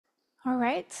All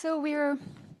right, so we're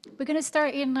going to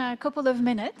start in a couple of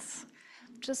minutes.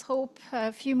 Just hope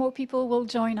a few more people will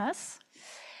join us.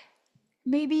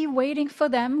 Maybe waiting for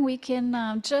them, we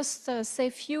can just say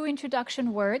a few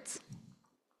introduction words.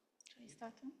 Shall we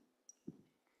start?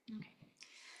 Okay.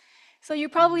 So you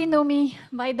probably know me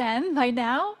by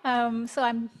now. So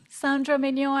I'm Sandra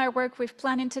Mignon. I work with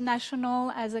Plan International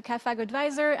as a CAFAG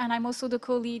advisor, and I'm also the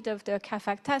co-lead of the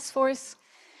CAFAG task force.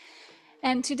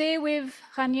 And today with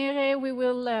Raniere, we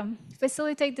will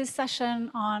facilitate this session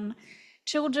on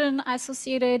children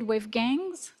associated with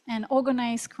gangs and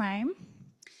organized crime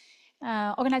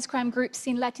groups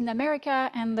in Latin America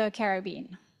and the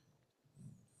Caribbean.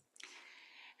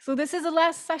 So this is the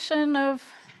last session of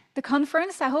the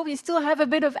conference. I hope you still have a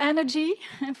bit of energy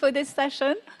for this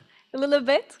session, a little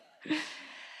bit.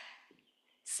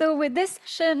 So with this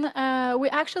session, we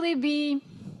actually be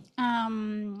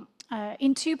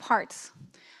in two parts.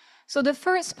 So the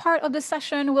first part of the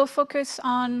session will focus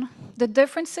on the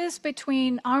differences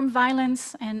between armed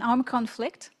violence and armed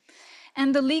conflict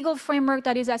and the legal framework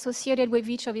that is associated with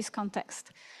each of these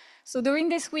contexts. So during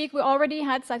this week, we already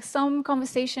had some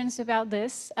conversations about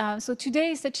this. So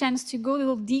today is the chance to go a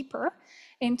little deeper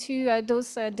into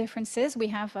those differences. We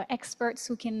have experts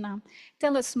who can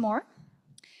tell us more.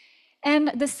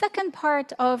 And the second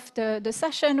part of the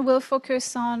session will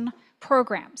focus on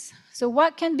programs. So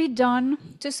what can be done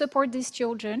to support these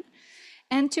children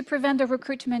and to prevent the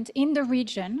recruitment in the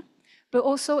region, but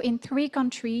also in 3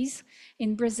 countries,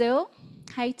 in Brazil,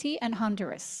 Haiti, and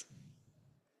Honduras.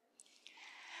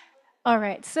 All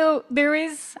right, so there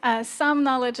is some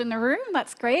knowledge in the room,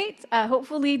 that's great.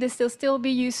 Hopefully this will still be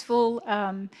useful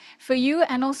for you,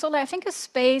 and also I think a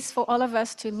space for all of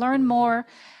us to learn more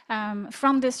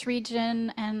from this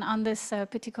region and on this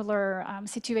particular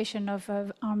situation of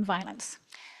armed violence.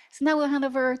 So now we'll hand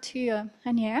over to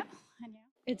Anya.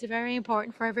 It's very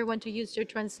important for everyone to use their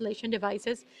translation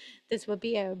devices. This will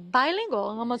be a bilingual,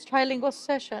 almost trilingual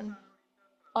session.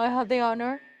 I have the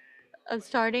honor of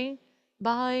starting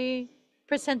by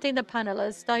presenting the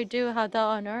panelists. I do have the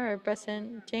honor of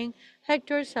presenting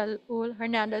Hector Saúl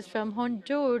Hernandez from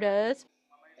Honduras,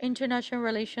 International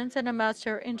Relations and a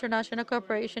Master International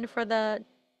Cooperation for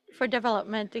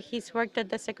Development. He's worked at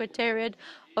the Secretariat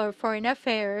of Foreign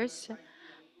Affairs,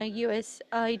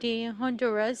 USID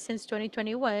Honduras since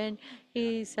 2021.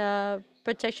 He's a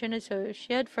protection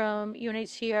associate from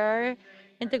UNHCR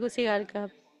in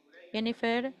Tegucigalpa.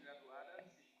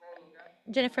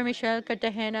 Jennifer Michelle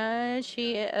Cartagena,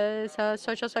 she is a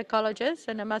social psychologist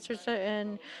and a master's,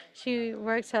 and she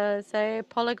works as a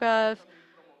polygraph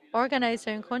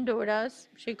organizer in Honduras.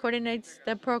 She coordinates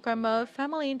the program of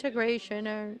family integration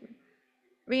and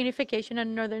reunification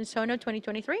in Northern Zone of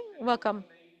 2023. Welcome.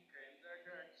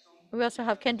 We also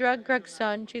have Kendra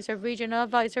Gregson. She's a regional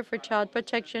advisor for child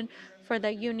protection for the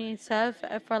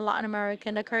UNICEF for Latin America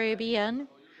and the Caribbean,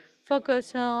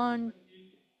 focus on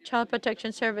child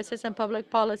protection services and public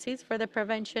policies for the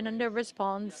prevention and the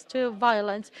response to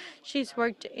violence. She's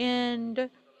worked in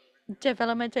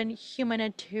development and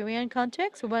humanitarian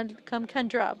context. Welcome,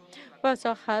 Kendra. We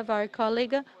also have our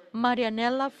colleague,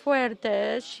 Marianela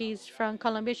Fuertes. She's from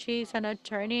Colombia. She's an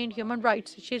attorney in human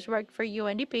rights. She's worked for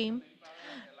UNDP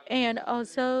and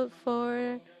also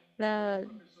for the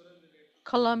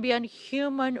Colombian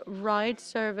Human Rights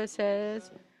Services.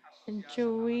 And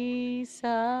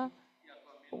Teresa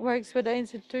works with the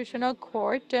Institutional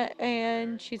Court,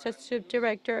 and she's a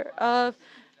subdirector of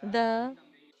the,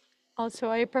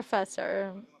 also a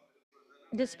professor.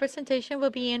 This presentation will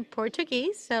be in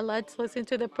Portuguese, so let's listen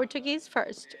to the Portuguese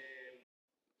first.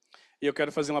 E eu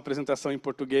quero fazer uma apresentação em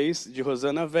português de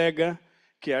Rosana Vega,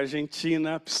 que é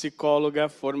argentina, psicóloga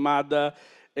formada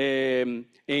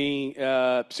em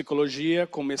psicologia,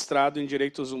 com mestrado em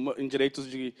direitos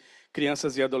de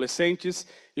crianças e adolescentes,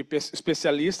 e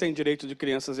especialista em direito de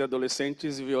crianças e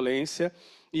adolescentes e violência,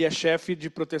 e é chefe de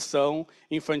proteção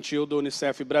infantil do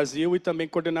Unicef Brasil e também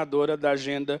coordenadora da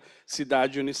agenda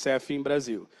Cidade Unicef em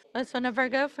Brasil. Rosana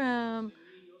Vega from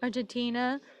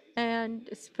Argentina, and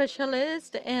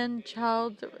specialist in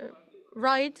child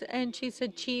rights, and she's a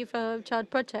chief of child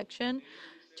protection,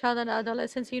 child and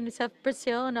adolescents UNICEF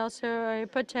Brazil, and also a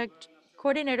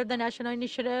coordinator of the national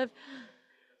initiative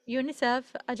UNICEF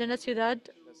Agenda Ciudad.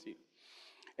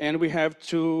 And we have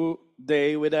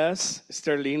today with us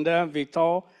Sterlinda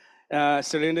Vital.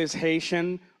 Sterlinda is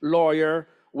Haitian lawyer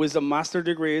with a master's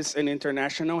degrees in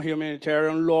international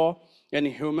humanitarian law and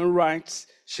human rights.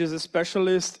 She's a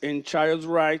specialist in child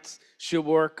rights. She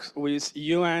works with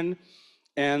UN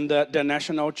and the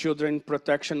National Children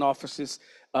Protection Offices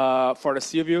for the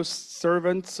Civil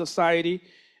Servant Society.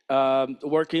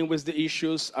 working with the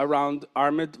issues around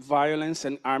armed violence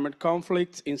and armed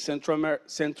conflict in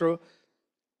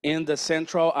in the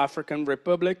Central African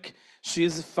Republic. She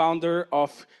is founder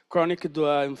of Chronique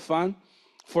d'Enfant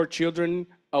for Children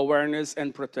Awareness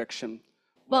and Protection.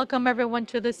 Welcome everyone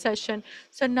to this session.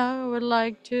 So now I would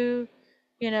like to,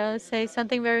 say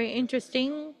something very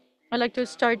interesting. I'd like to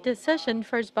start this session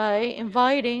first by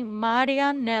inviting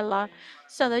Marianela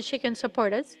so that she can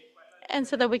support us and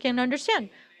so that we can understand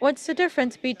what's the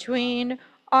difference between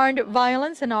armed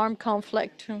violence and armed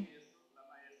conflict.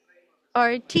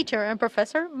 Our teacher and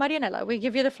professor, Marianela, we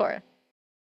give you the floor.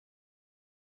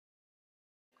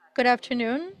 Good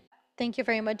afternoon. Thank you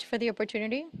very much for the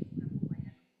opportunity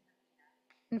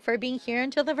and for being here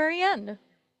until the very end.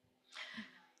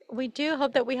 We do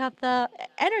hope that we have the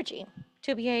energy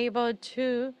to be able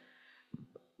to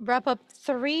wrap up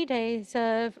 3 days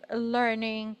of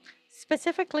learning.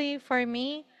 Specifically for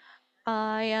me,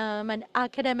 I am an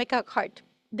academic at heart.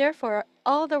 Therefore,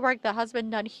 all the work that has been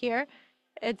done here,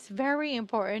 it's very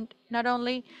important, not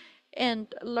only in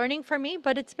learning for me,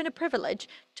 but it's been a privilege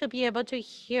to be able to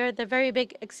hear the very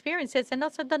big experiences and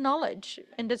also the knowledge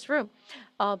in this room.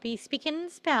 I'll be speaking in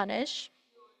Spanish,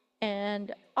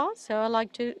 and also I'd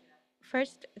like to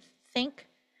first thank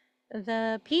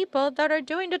the people that are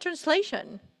doing the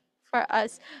translation for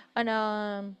us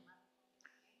and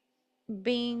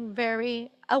being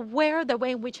very aware of the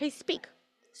way in which I speak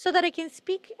so that I can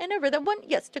speak in a rhythm. One,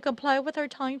 yes, to comply with our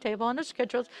timetable and our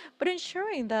schedules, but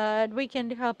ensuring that we can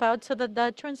help out so that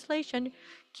the translation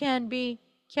can be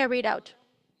carried out.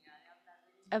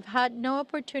 I've had no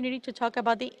opportunity to talk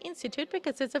about the Institute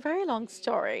because it's a very long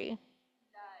story.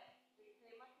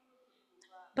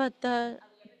 But the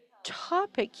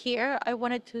topic here, I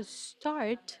wanted to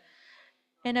start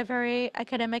in a very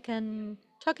academic and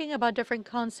talking about different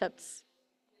concepts.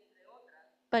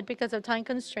 But because of time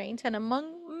constraints and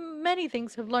among many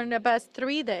things I've learned in the past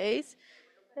 3 days,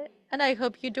 and I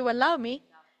hope you do allow me,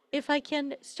 if I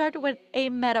can start with a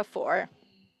metaphor.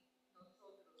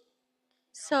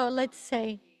 So let's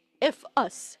say if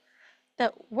us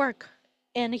that work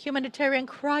in a humanitarian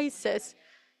crisis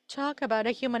talk about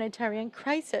a humanitarian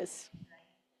crisis,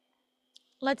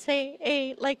 let's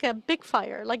say like a big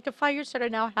fire, like the fires that are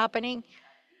now happening.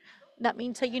 That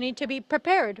means that you need to be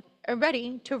prepared and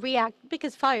ready to react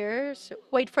because fires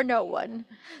wait for no one.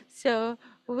 So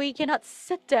we cannot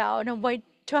sit down and wait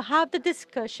to have the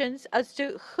discussions as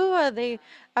to who are the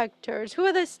actors, who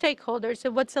are the stakeholders,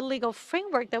 and what's the legal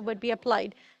framework that would be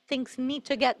applied. Things need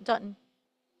to get done.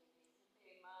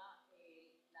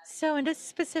 So in this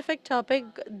specific topic,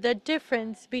 the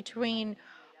difference between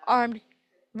armed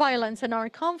violence and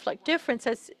armed conflict,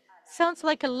 differences sounds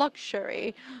like a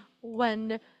luxury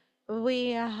when we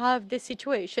have these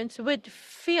situations. It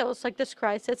feels like this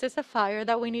crisis is a fire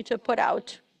that we need to put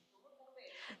out.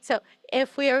 So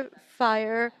if we're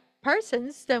fire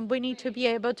persons, then we need to be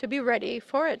able to be ready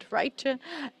for it, right?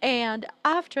 And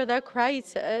after the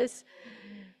crisis,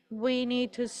 we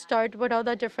need to start with all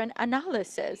the different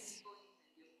analysis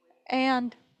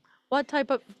and what type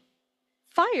of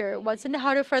fire was and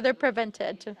how to further prevent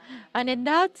it. And in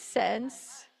that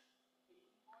sense,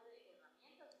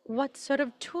 what sort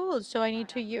of tools do I need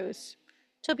to use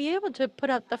to be able to put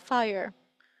out the fire?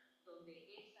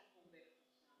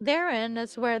 Therein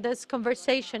is where this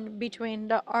conversation between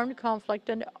the armed conflict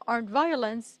and armed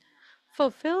violence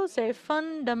fulfills a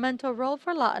fundamental role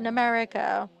for Latin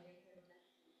America.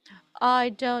 I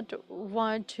don't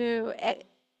want to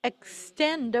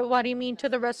extend what I mean to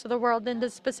the rest of the world in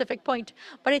this specific point,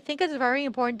 but I think it's very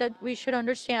important that we should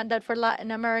understand that for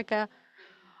Latin America,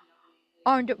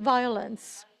 armed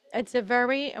violence, it's a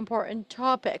very important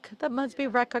topic that must be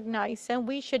recognized, and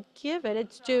we should give it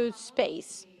its due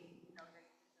space.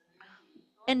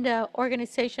 In the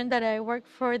organization that I work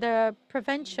for, the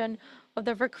prevention of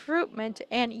the recruitment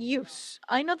and use,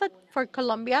 I know that for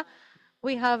Colombia,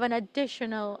 we have an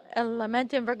additional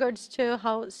element in regards to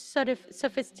how sort of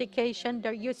sophistication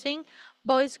they're using.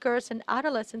 Boys, girls, and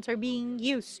adolescents are being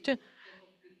used.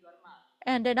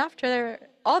 And then after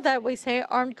all that, we say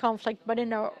armed conflict, but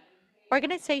in our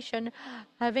organization,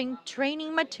 having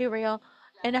training material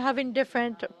and having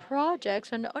different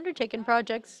projects and undertaking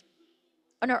projects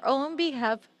on our own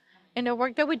behalf in the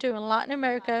work that we do in Latin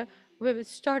America, we've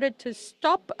started to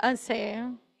stop and say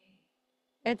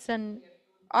it's an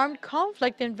armed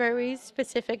conflict in very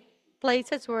specific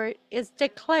places where it is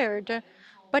declared,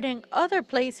 but in other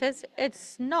places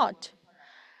it's not.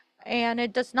 And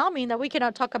it does not mean that we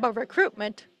cannot talk about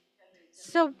recruitment.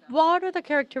 So what are the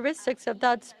characteristics of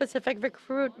that specific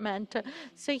recruitment?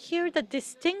 So here the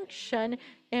distinction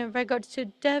in regards to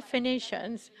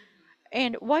definitions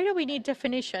And why do we need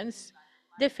definitions?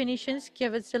 Definitions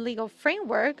give us the legal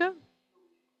framework,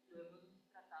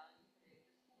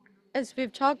 as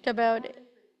we've talked about,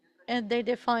 and they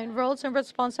define roles and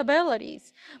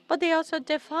responsibilities, but they also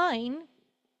define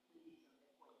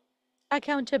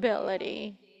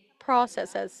accountability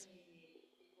processes.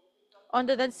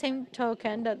 Under that same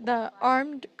token, that the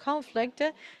armed conflict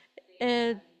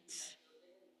is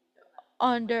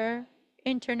under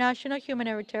international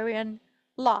humanitarian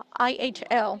law,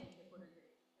 IHL,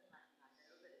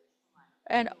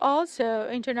 and also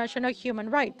international human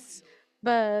rights.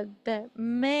 But the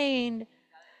main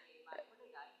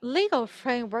legal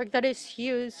framework that is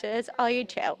used is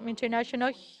IHL,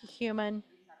 International Human.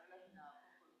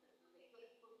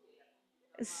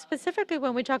 Specifically,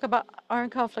 when we talk about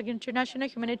armed conflict, international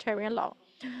humanitarian law,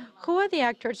 who are the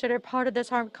actors that are part of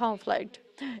this armed conflict?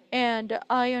 And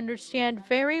I understand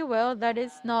very well that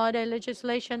it's not a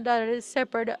legislation that is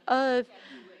separate of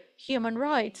human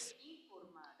rights,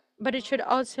 but it should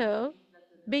also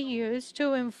be used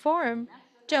to inform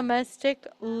domestic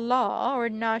law or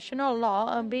national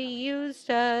law and be used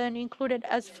and included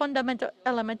as fundamental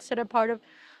elements that are part of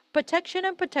protection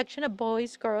and protection of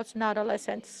boys, girls, and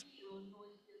adolescents.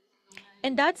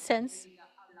 In that sense,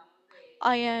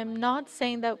 I am not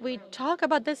saying that we talk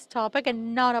about this topic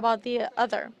and not about the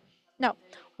other. No,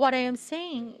 what I am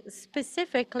saying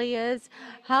specifically is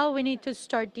how we need to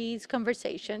start these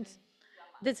conversations.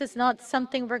 This is not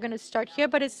something we're going to start here,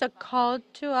 but it's a call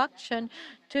to action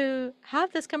to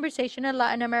have this conversation in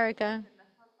Latin America.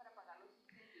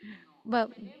 Well,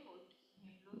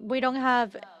 we don't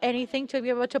have anything to be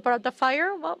able to put out the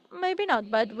fire? Well, maybe not,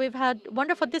 but we've had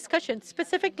wonderful discussions.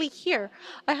 Specifically here,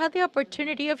 I had the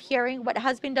opportunity of hearing what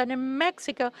has been done in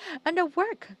Mexico and the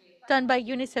work done by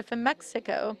UNICEF in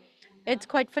Mexico. It's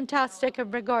quite fantastic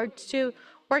in regards to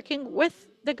working with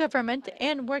the government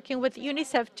and working with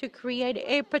UNICEF to create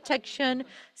a protection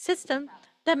system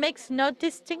that makes no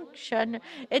distinction.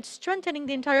 It's strengthening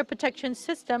the entire protection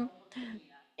system,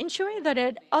 ensuring that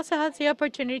it also has the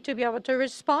opportunity to be able to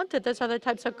respond to those other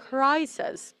types of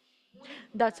crises.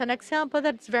 That's an example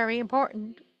that's very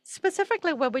important.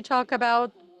 Specifically, when we talk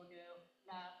about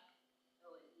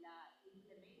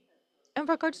in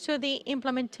regards to the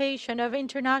implementation of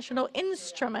international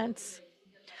instruments,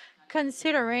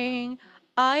 considering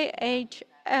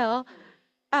IHL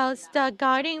as the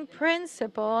guiding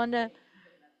principle and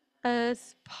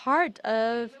as part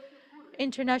of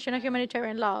international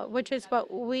humanitarian law, which is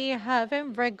what we have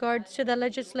in regards to the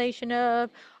legislation of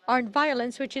armed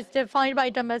violence, which is defined by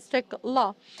domestic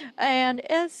law and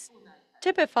is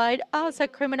typified as a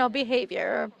criminal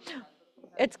behavior.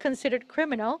 It's considered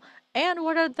criminal. And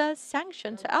what are the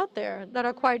sanctions out there that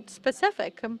are quite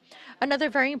specific? Another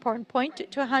very important point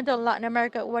to handle in Latin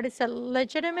America, what is a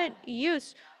legitimate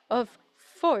use of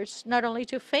force, not only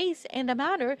to face in the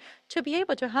matter, to be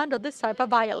able to handle this type of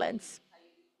violence.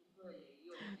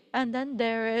 And then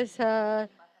there is a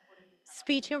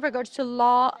speech in regards to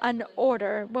law and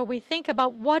order, where we think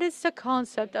about what is the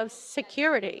concept of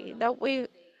security that we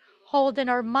hold in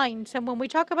our minds. And when we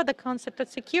talk about the concept of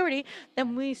security,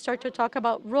 then we start to talk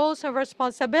about roles and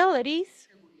responsibilities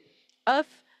of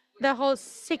the whole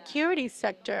security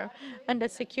sector. And the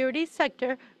security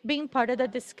sector, being part of the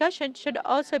discussion, should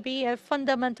also be a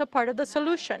fundamental part of the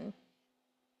solution.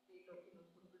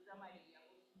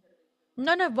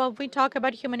 None of what we talk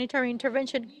about humanitarian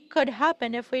intervention could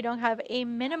happen if we don't have a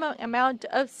minimum amount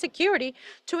of security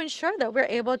to ensure that we're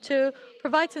able to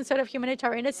provide some sort of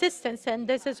humanitarian assistance. And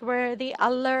this is where the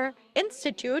Aller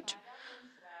Institute,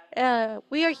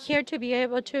 we are here to be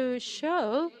able to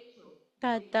show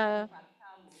that the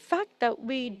fact that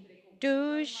we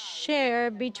do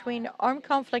share between armed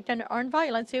conflict and armed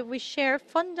violence, if we share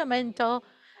fundamental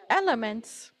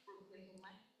elements,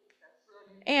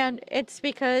 and it's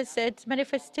because it's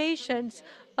manifestations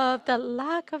of the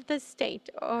lack of the state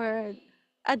or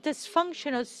a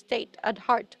dysfunctional state at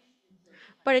heart.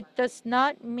 But it does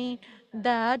not mean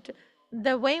that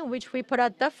the way in which we put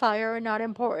out the fire are not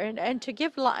important, and to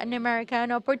give Latin America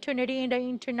an opportunity in the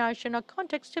international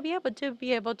context to be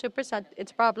able to present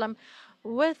its problem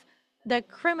with the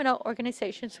criminal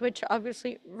organizations, which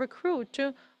obviously recruit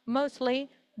to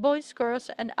mostly boys, girls,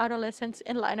 and adolescents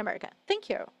in Latin America. Thank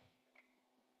you.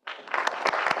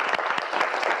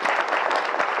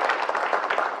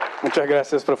 Muchas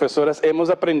gracias, profesoras. Hemos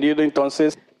aprendido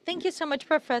entonces. Thank you so much,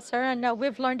 Professor. And now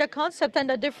we've learned the concept and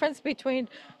the difference between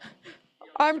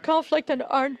armed conflict and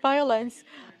armed violence.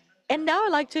 And now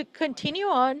I'd like to continue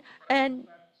on and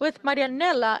with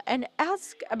Marianela and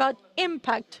ask about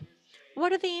impact.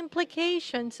 What are the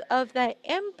implications of the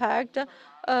impact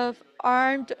of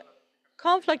armed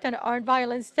conflict and armed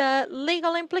violence, the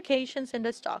legal implications in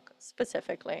this talk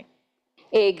specifically.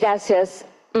 Gracias.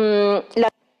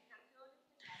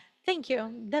 Thank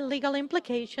you. The legal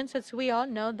implications, as we all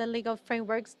know, the legal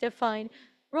frameworks define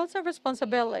roles and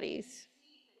responsibilities.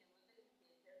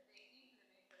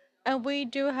 And we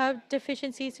do have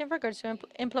deficiencies in regards to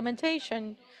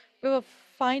implementation. We will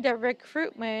find that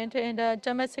recruitment in the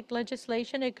domestic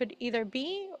legislation, it could either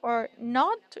be or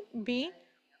not be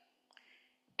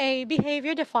a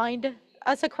behavior defined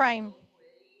as a crime.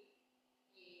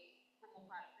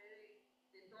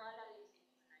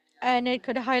 And it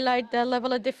could highlight the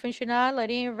level of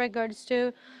differentiality in regards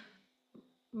to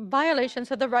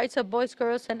violations of the rights of boys,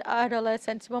 girls, and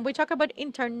adolescents. When we talk about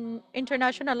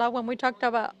international law, when we talked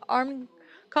about armed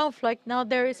conflict, now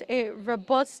there is a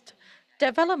robust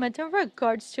development in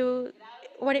regards to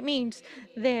what it means.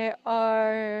 There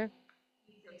are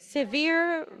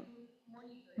severe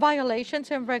violations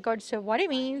in regards to what it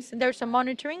means. There's a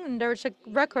monitoring and there's a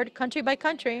record country by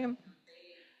country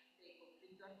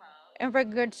in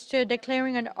regards to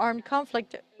declaring an armed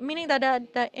conflict, meaning that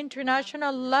at the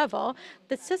international level,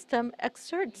 the system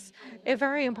exerts a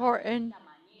very important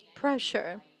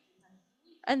pressure.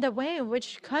 And the way in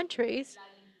which countries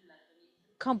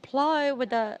comply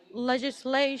with the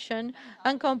legislation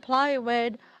and comply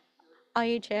with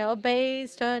IHL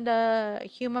based on the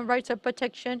human rights of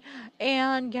protection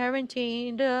and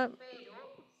guaranteeing the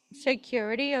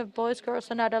security of boys,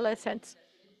 girls, and adolescents.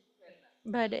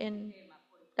 But in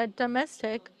the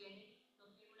domestic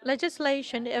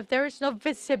legislation, if there is no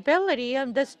visibility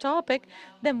on this topic,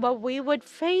 then what we would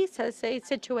face is a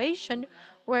situation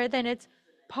where then it's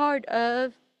part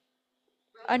of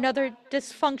another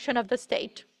dysfunction of the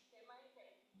state.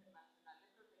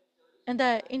 In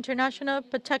the international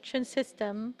protection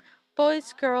system,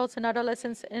 boys, girls, and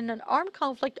adolescents in an armed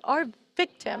conflict are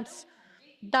victims.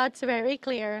 That's very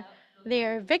clear. They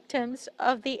are victims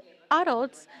of the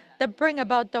adults that bring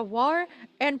about the war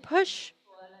and push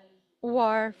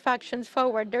war factions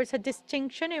forward. There's a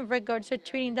distinction in regards to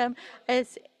treating them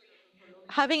as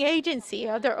having agency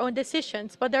of their own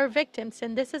decisions, but they're victims,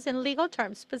 and this is in legal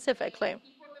terms specifically.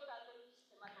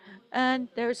 And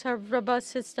there's a robust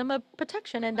system of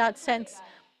protection in that sense.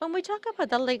 When we talk about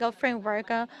the legal framework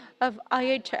of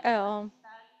IHL,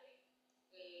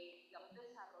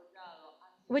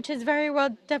 which is very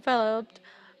well developed,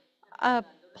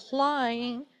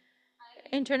 applying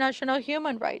international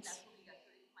human rights,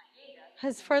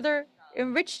 has further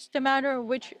enriched the manner in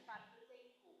which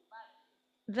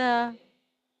the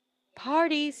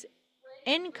parties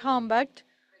in combat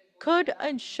could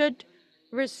and should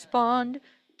respond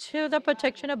to the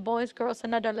protection of boys, girls,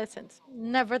 and adolescents.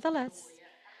 Nevertheless,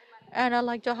 and I'd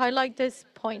like to highlight this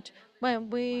point,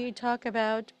 when we talk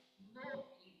about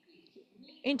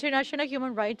international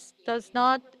human rights does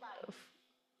not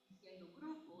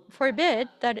forbid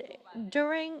that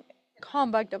during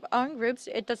combat of armed groups,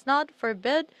 it does not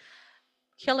forbid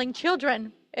killing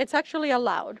children. It's actually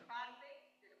allowed.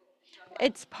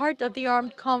 It's part of the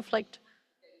armed conflict.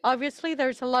 Obviously,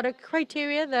 there's a lot of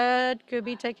criteria that could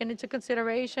be taken into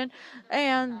consideration,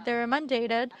 and they're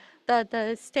mandated that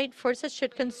the state forces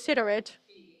should consider it.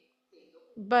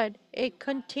 But it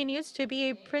continues to be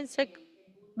a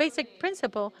basic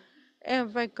principle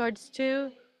in regards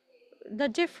to the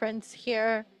difference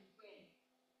here.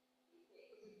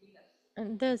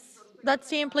 And that's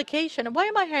the implication. Why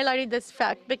am I highlighting this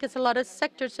fact? Because a lot of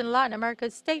sectors in Latin America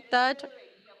state that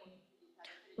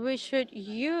we should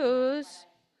use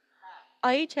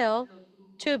ITEL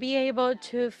to be able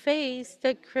to face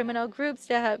the criminal groups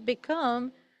that have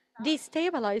become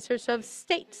destabilizers of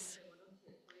states.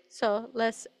 So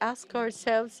let's ask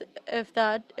ourselves if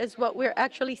that is what we're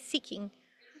actually seeking.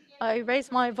 I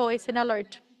raise my voice in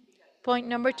alert. Point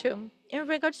number 2. In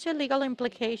regards to legal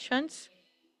implications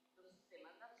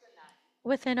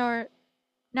within our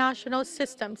national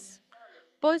systems,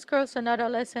 boys, girls, and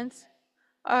adolescents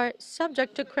are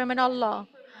subject to criminal law,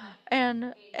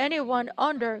 and anyone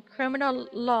under criminal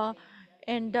law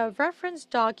in the reference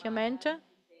document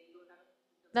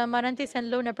that Marantis and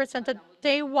Luna presented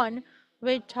day 1,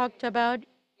 we talked about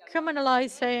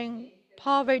criminalizing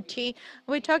poverty.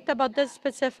 We talked about this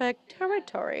specific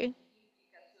territory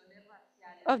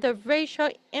of the racial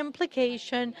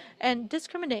implication and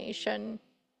discrimination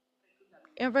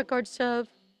in regards of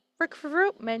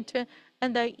recruitment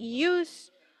and the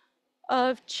use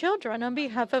of children on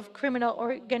behalf of criminal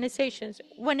organizations.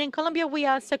 When in Colombia we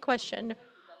asked the question,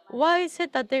 why is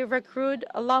it that they recruit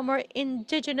a lot more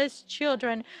indigenous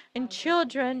children and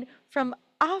children from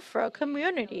Afro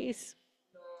communities?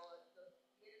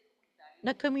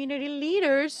 The community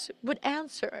leaders would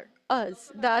answer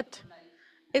us that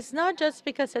It's not just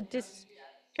because of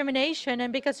discrimination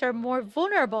and because they're more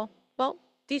vulnerable. Well,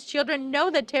 these children know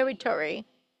the territory.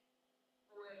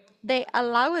 They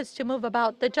allow us to move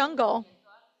about the jungle.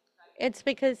 It's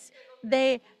because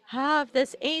they have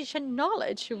this ancient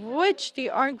knowledge which the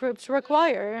armed groups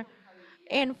require.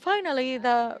 And finally,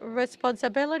 the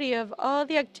responsibility of all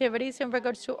the activities in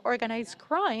regards to organized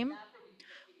crime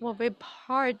will be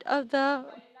part of the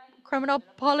criminal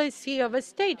policy of a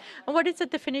state. And what is the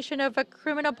definition of a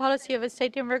criminal policy of a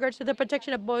state in regards to the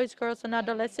protection of boys, girls, and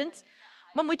adolescents?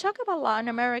 When we talk about Latin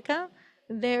America,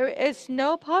 there is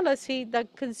no policy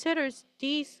that considers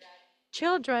these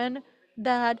children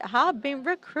that have been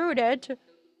recruited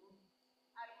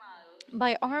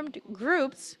by armed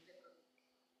groups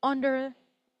under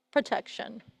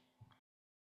protection.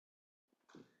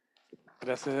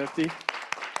 Gracias a ti.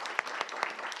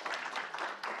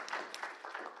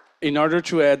 In order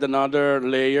to add another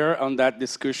layer on that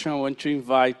discussion, I want to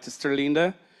invite Sister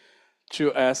Linda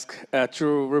to ask,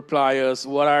 to reply us,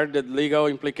 what are the legal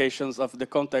implications of the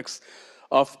context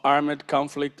of armed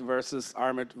conflict versus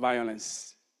armed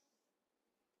violence?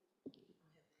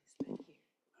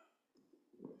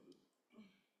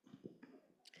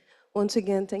 Once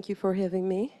again, thank you for having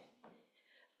me.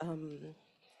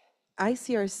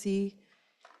 ICRC,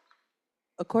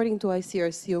 according to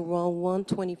ICRC, around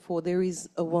 124, there is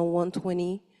around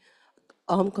 120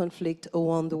 armed conflict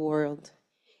around the world.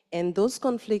 And those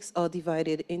conflicts are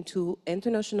divided into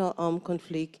international armed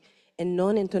conflict and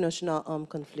non-international armed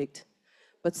conflict.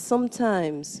 But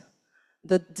sometimes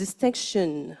the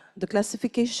distinction, the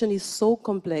classification is so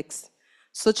complex,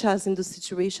 such as in the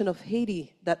situation of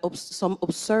Haiti, that some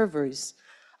observers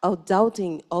are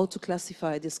doubting how to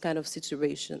classify this kind of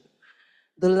situation.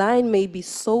 The line may be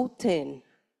so thin,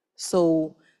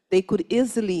 so they could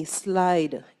easily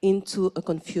slide into a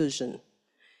confusion.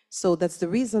 So that's the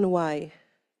reason why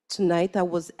tonight I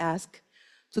was asked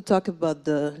to talk about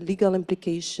the legal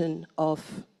implication of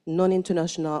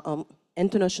non-international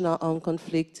international armed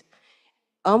conflict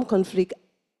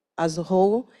as a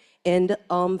whole, and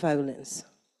armed violence.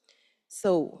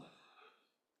 So,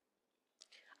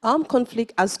 armed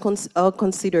conflict as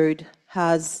considered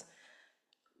has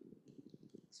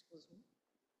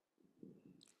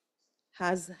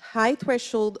high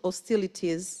threshold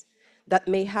hostilities that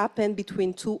may happen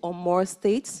between two or more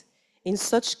states. In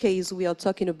such case, we are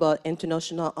talking about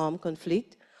international armed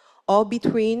conflict, or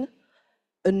between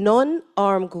a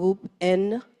non-armed group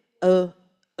and a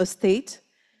state.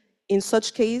 In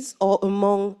such case, or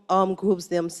among armed groups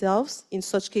themselves. In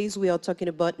such case, we are talking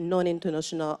about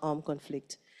non-international armed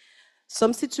conflict.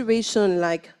 Some situations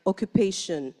like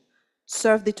occupation,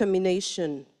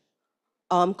 self-determination,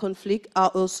 armed conflict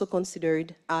are also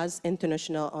considered as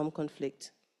international armed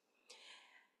conflict.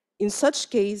 In such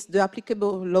case, the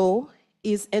applicable law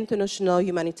is international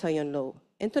humanitarian law.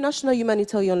 International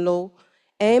humanitarian law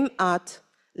aims at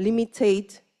limiting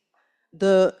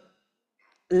the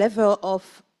level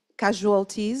of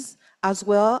casualties as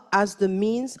well as the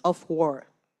means of war.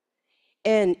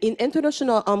 And in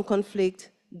international armed conflict,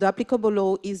 the applicable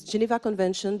law is Geneva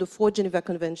Convention, the 4th Geneva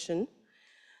Convention,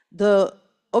 the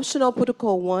Optional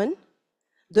Protocol 1,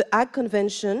 the Hague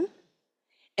Convention,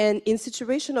 and in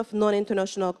situation of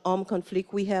non-international armed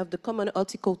conflict, we have the Common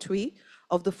Article 3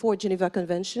 of the 4th Geneva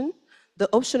Convention, the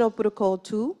Optional Protocol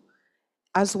 2,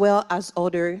 as well as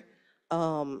other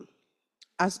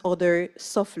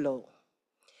soft law.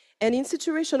 And in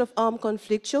situation of armed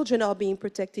conflict, children are being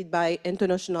protected by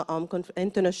international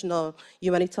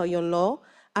humanitarian law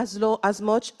as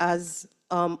much as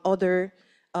other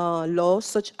laws,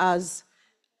 such as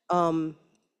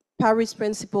Paris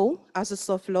Principle as a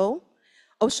soft law,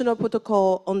 Optional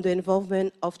Protocol on the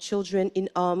Involvement of Children in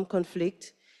Armed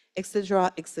Conflict,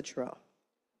 etc., etc.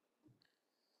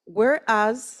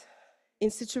 Whereas in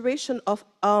situation of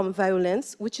armed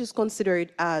violence, which is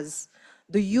considered as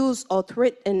the use or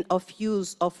threat of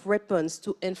use of weapons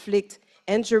to inflict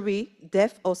injury,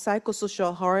 death, or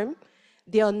psychosocial harm,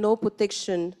 there are no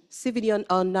protection. Civilians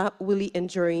are not really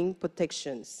enjoying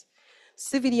protections.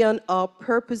 Civilians are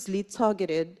purposely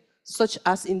targeted, such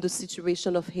as in the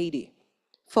situation of Haiti.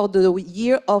 For the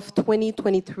year of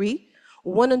 2023,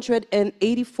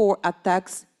 184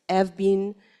 attacks have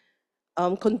been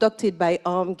conducted by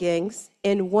armed gangs,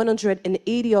 and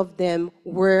 180 of them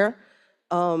were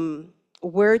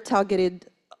targeted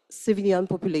civilian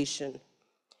population.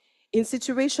 In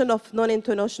situation of armed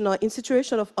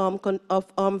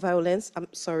violence,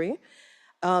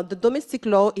 the domestic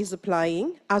law is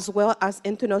applying, as well as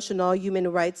international human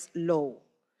rights law.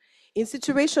 In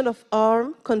situation of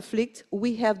armed conflict,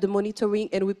 we have the monitoring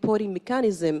and reporting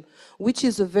mechanism, which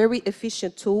is a very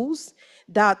efficient tool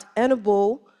that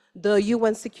enable the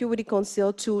UN Security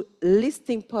Council to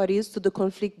listing parties to the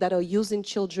conflict that are using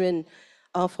children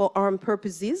for armed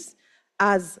purposes,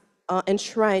 as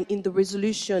enshrined in the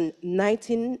resolution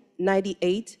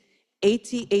 1998,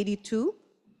 8082,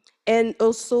 and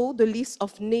also the list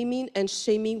of naming and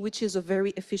shaming, which is a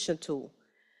very efficient tool.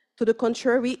 To the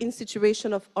contrary, in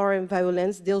situation of armed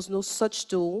violence, there's no such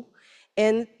tool,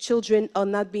 and children are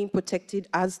not being protected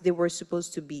as they were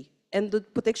supposed to be. And the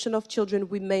protection of children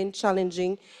remain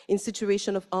challenging in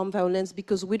situation of armed violence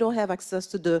because we don't have access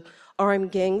to the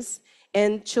armed gangs,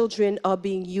 and children are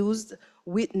being used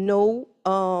with no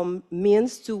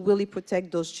means to really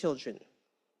protect those children.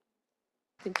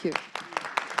 Thank you.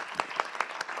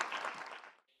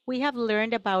 We have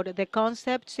learned about the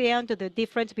concepts and the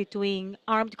difference between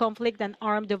armed conflict and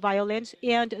armed violence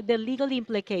and the legal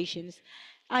implications.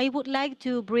 I would like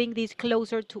to bring this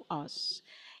closer to us.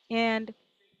 And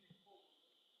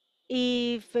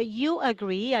if you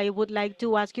agree, I would like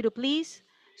to ask you to please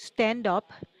stand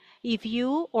up if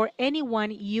you or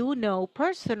anyone you know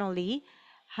personally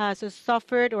has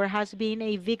suffered or has been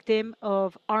a victim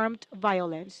of armed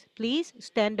violence. Please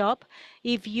stand up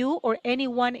if you or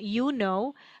anyone you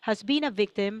know has been a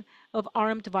victim of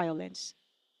armed violence.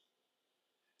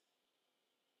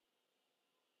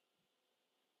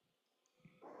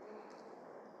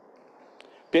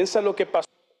 Piensa lo que pasó.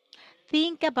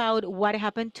 Think about what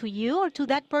happened to you or to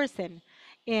that person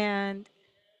and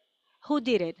who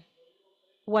did it.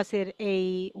 Was it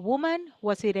a woman?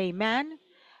 Was it a man?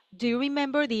 Do you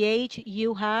remember the age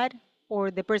you had or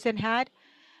the person had?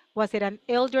 Was it an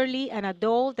elderly, an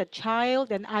adult, a child,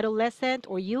 an adolescent,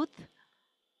 or youth?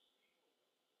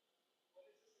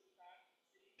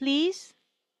 Please,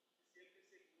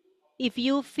 if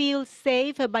you feel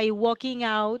safe by walking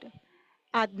out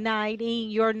at night in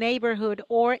your neighborhood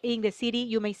or in the city,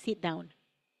 you may sit down.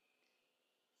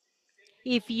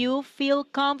 If you feel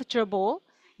comfortable,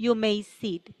 you may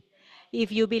sit.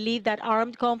 If you believe that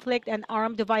armed conflict and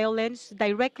armed violence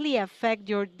directly affect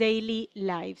your daily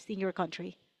lives in your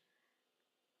country.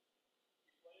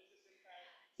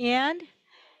 And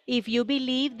if you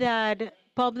believe that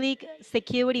public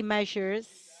security measures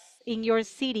in your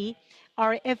city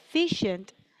are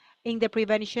efficient in the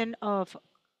prevention of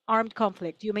armed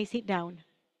conflict, you may sit down.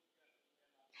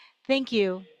 Thank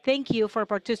you. Thank you for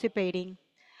participating.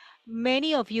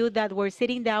 Many of you that were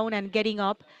sitting down and getting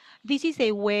up, this is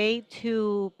a way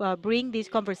to bring this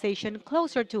conversation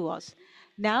closer to us.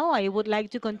 Now, I would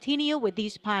like to continue with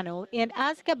this panel and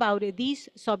ask about these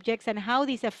subjects and how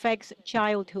this affects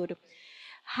childhood.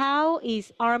 How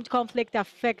is armed conflict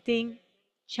affecting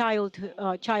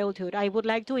childhood? I would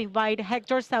like to invite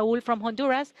Hector Saul from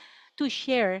Honduras to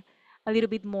share a little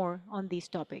bit more on this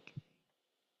topic.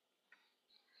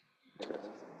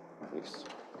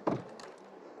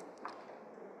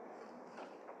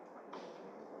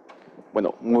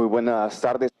 Bueno, muy buenas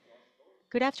tardes.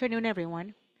 Good afternoon,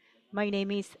 everyone. My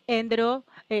name is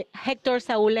Hector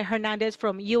Saul Hernandez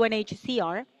from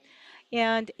UNHCR.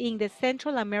 And in the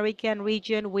Central American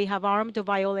region, we have armed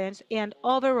violence and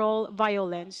overall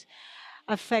violence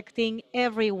affecting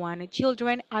everyone,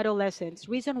 children, adolescents.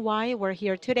 Reason why we're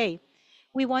here today.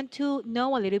 We want to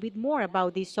know a little bit more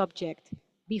about this subject.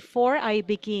 Before I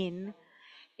begin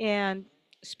and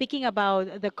speaking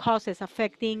about the causes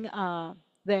affecting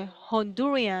the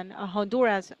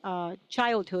Honduras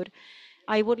childhood,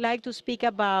 I would like to speak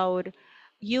about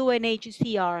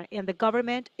UNHCR and the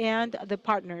government and the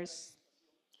partners.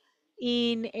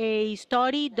 In a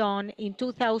study done in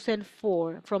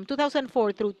 2004, from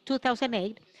 2004 through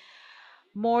 2008,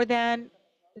 more than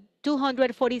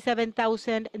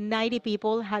 247,090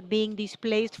 people had been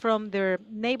displaced from their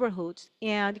neighborhoods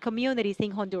and communities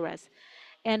in Honduras.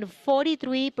 And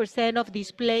 43% of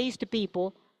displaced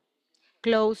people,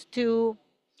 close to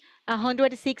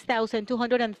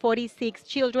 106,246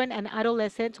 children and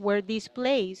adolescents, were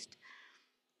displaced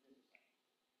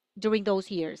during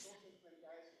those years.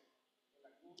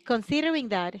 Considering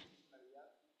that,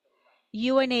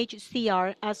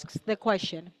 UNHCR asks the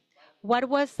question, what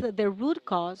was the root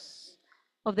cause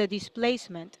of the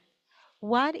displacement?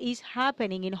 What is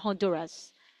happening in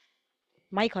Honduras,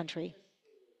 my country?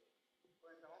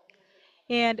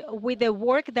 And with the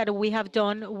work that we have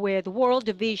done with World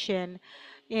Vision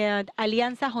and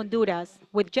Alianza Honduras,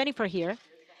 with Jennifer here,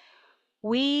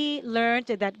 we learned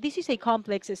that this is a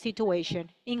complex situation.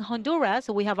 In Honduras,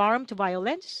 we have armed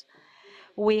violence,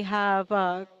 we have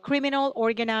criminal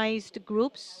organized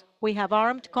groups, we have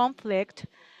armed conflict,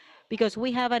 because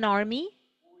we have an army,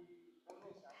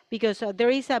 because there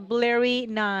is a blurry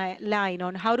line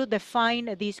on how to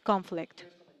define this conflict.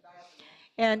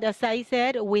 And as I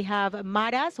said, we have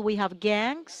maras, we have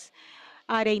gangs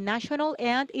at a national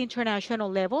and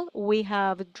international level. We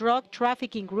have drug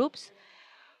trafficking groups.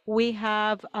 We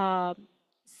have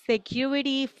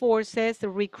security forces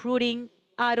recruiting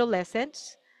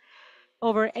adolescents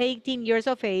over 18 years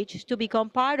of age to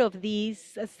become part of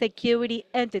these security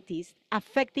entities,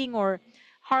 affecting or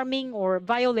harming or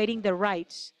violating their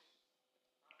rights.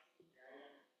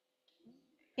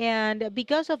 And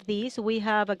because of this, we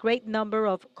have a great number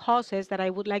of causes that I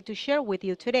would like to share with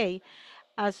you today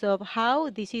as of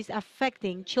how this is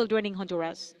affecting children in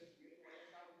Honduras.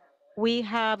 We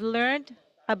have learned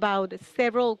about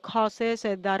several causes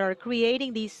that are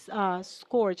creating this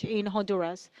scourge in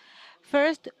Honduras.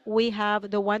 First, we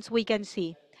have the ones we can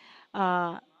see.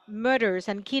 Uh, Murders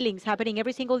and killings happening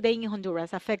every single day in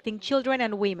Honduras, affecting children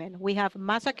and women. We have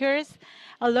massacres,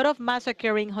 a lot of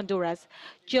massacre in Honduras.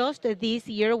 Just this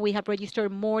year, we have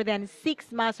registered more than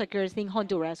 6 massacres in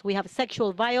Honduras. We have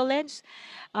sexual violence,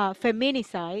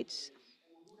 feminicides,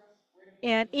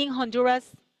 and in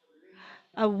Honduras,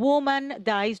 a woman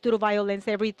dies due to violence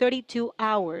every 32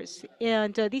 hours.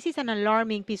 And this is an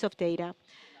alarming piece of data.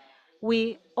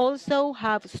 We also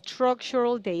have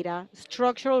structural data,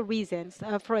 structural reasons.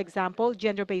 For example,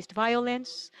 gender-based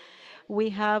violence. We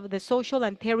have the social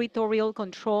and territorial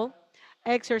control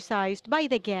exercised by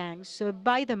the gangs,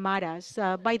 by the maras,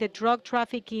 by the drug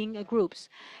trafficking groups,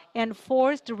 and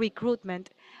forced recruitment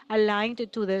aligned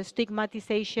to the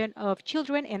stigmatization of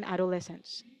children and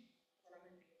adolescents.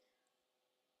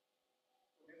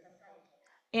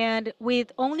 And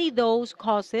with only those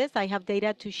causes, I have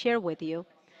data to share with you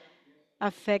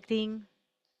affecting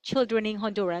children in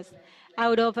Honduras.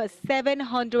 Out of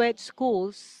 700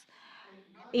 schools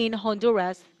in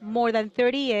Honduras, more than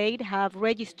 38 have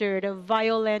registered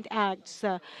violent acts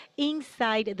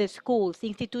inside the schools,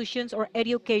 institutions, or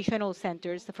educational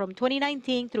centers. From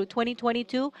 2019 through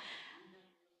 2022,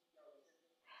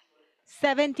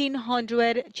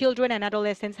 1,700 children and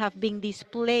adolescents have been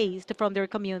displaced from their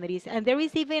communities. And there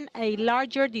is even a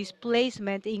larger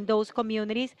displacement in those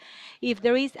communities if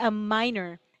there is a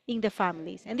minor in the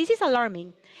families. And this is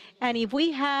alarming. And if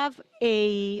we have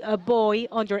a boy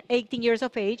under 18 years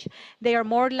of age, they are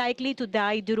more likely to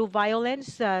die due to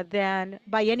violence than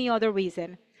by any other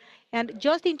reason. And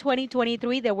just in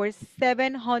 2023, there were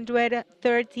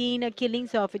 713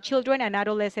 killings of children and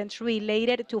adolescents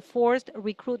related to forced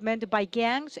recruitment by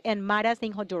gangs and maras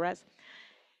in Honduras.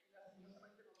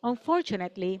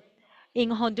 Unfortunately,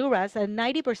 in Honduras,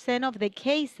 90% of the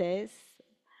cases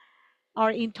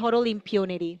are in total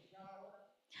impunity.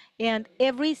 And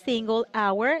every single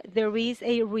hour, there is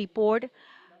a report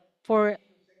for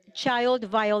child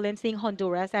violence in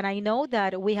Honduras, and I know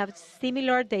that we have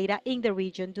similar data in the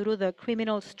region due to the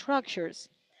criminal structures.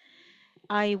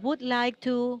 I would like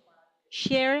to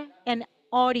share an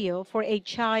audio for a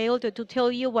child to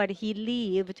tell you what he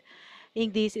lived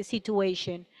in this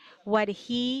situation, what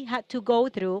he had to go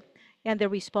through, and the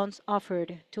response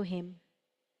offered to him.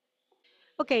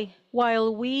 Okay,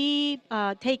 while we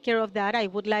take care of that, I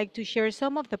would like to share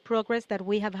some of the progress that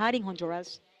we have had in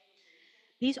Honduras.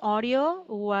 This audio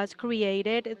was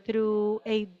created through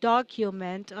a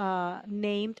document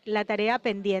named La Tarea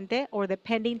Pendiente, or the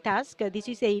pending task. This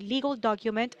is a legal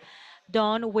document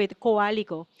done with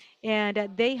Coalico, and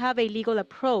they have a legal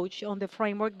approach on the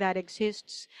framework that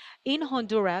exists in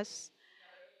Honduras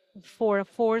for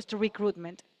forced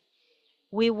recruitment.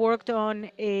 We worked on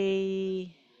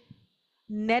a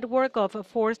network of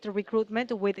forced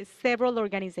recruitment with several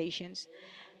organizations.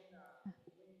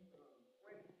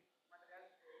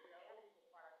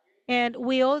 And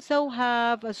we also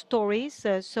have stories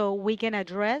so we can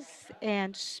address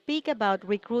and speak about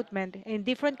recruitment in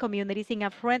different communities in a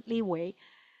friendly way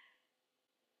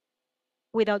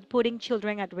without putting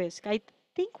children at risk. I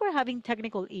think we're having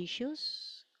technical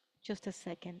issues. Just a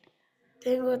second.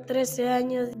 Tengo 13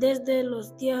 años. Desde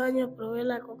los 10 años probé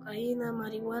la cocaína,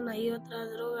 marihuana y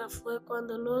otras drogas. Fue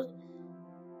cuando los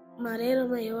mareros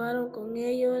me llevaron con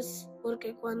ellos,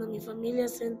 porque cuando mi familia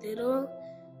se enteró,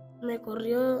 me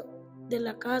corrió de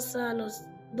la casa a los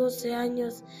 12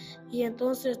 años y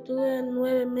entonces estuve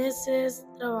 9 meses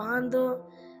trabajando.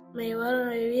 Me llevaron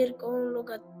a vivir con los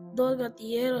 2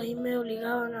 gatilleros y me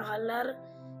obligaban a jalar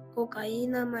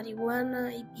cocaína,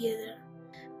 marihuana y piedra.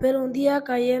 Pero un día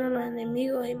cayeron los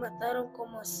enemigos y mataron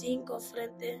como 5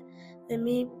 frente de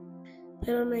mí,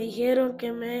 pero me dijeron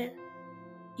que me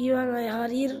iban a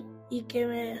dejar ir y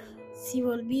que si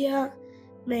volvía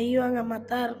me iban a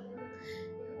matar.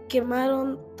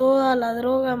 Quemaron toda la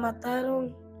droga,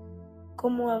 mataron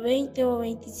como a 20 o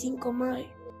 25 más.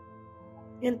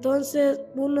 Entonces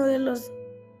uno de los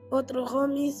otros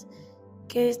homies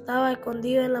que estaba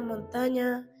escondido en la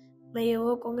montaña, me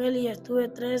llevó con él y estuve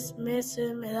 3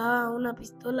 meses. Me daba una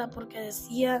pistola porque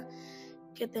decía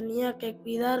que tenía que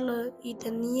cuidarlo y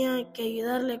tenía que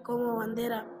ayudarle como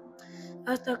bandera.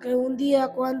 Hasta que un día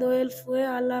cuando él fue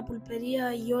a la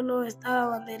pulpería y yo lo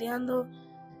estaba bandereando,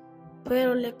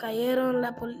 pero le cayó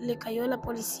la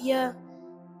policía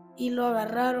y lo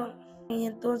agarraron. Y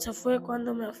entonces fue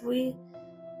cuando me fui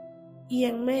y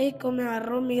en México me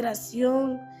agarró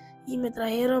migración y me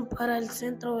trajeron para el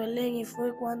centro Belén y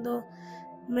fue cuando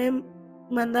me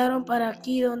mandaron para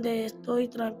aquí donde estoy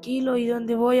tranquilo y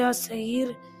donde voy a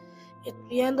seguir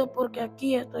estudiando porque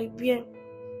aquí estoy bien.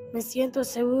 Me siento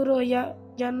seguro, ya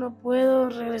no puedo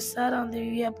regresar a donde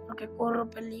vivía porque corro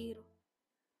peligro.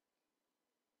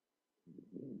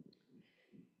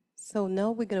 So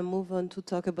now we're going to move on to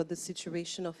talk about the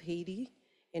situation of Haiti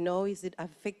and how is it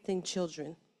affecting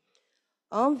children.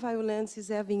 Armed violence is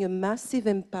having a massive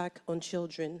impact on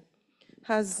children.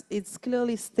 As it's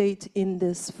clearly stated in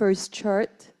this first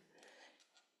chart,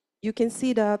 you can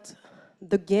see that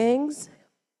the gangs,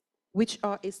 which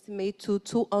are estimated to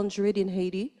 200 in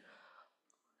Haiti,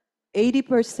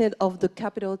 80% of the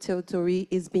capital territory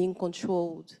is being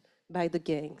controlled by the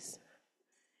gangs.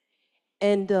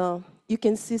 And you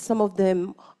can see some of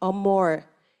them are more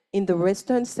in the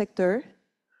western sector.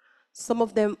 Some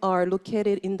of them are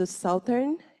located in the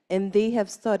southern, and they have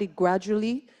started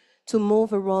gradually to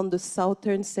move around the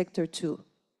southern sector too.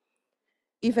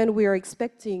 Even we are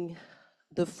expecting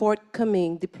the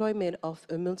forthcoming deployment of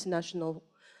a multinational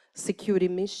security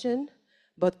mission,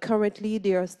 but currently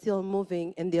they are still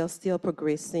moving and they are still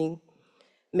progressing,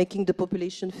 making the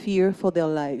population fear for their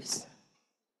lives.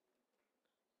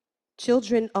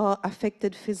 Children are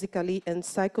affected physically and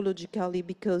psychologically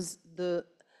because the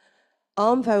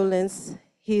armed violence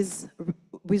is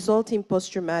resulting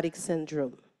post-traumatic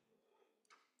syndrome.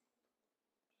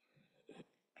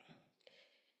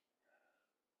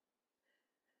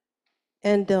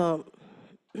 And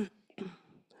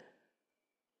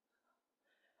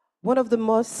one of the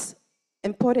most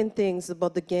important things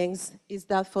about the gangs is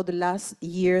that for the last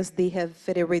years, they have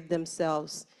federated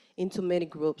themselves into many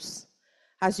groups.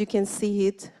 As you can see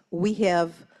it, we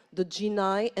have the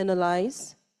G9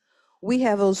 Analyze, we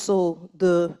have also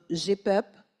the GPEP,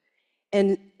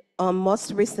 and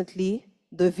most recently,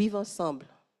 the Vive Ensemble.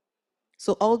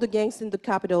 So all the gangs in the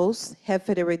capitals have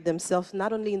federated themselves,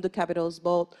 not only in the capitals,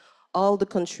 but all the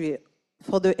country,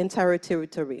 for the entire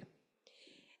territory.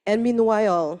 And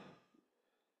meanwhile,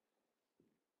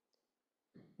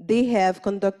 they have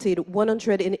conducted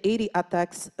 180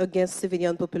 attacks against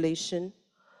civilian population.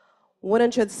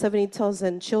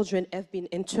 170,000 children have been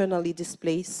internally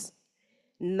displaced.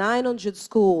 900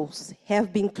 schools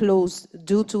have been closed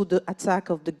due to the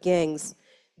attack of the gangs,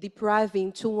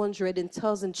 depriving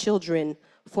 200,000 children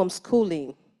from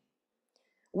schooling.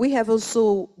 We have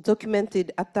also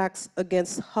documented attacks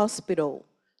against hospitals.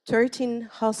 13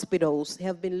 hospitals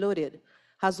have been looted,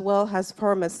 as well as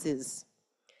pharmacies.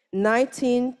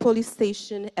 19 police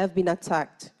stations have been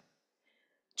attacked.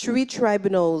 3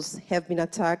 tribunals have been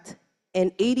attacked,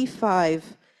 and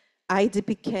 85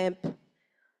 IDP camps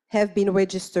have been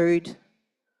registered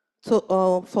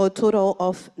for a total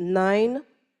of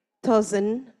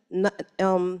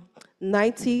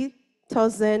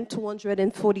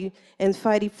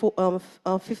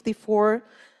 90,254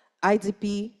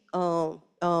 IDP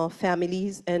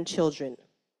families and children.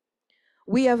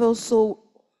 We have also,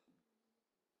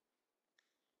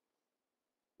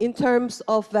 in terms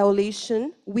of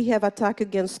violation, we have attack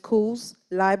against schools,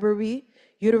 library,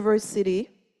 university,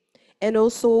 and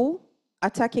also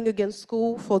attacking against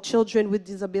school for children with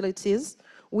disabilities.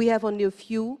 We have only a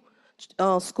few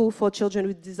schools for children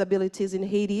with disabilities in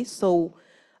Haiti, so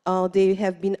they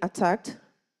have been attacked.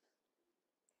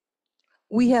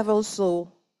 We have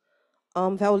also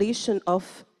violation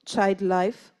of child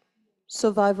life,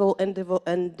 survival and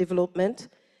development,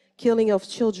 killing of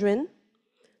children.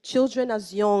 Children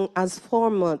as young as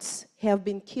 4 months have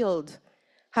been killed,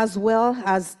 as well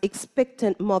as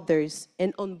expectant mothers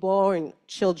and unborn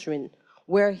children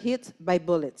were hit by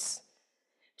bullets.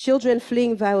 Children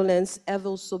fleeing violence have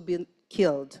also been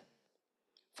killed.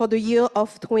 For the year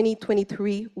of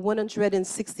 2023,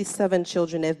 167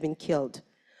 children have been killed.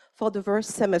 For the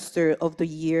first semester of the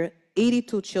year,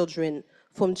 82 children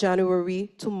from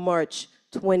January to March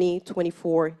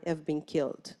 2024 have been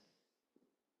killed.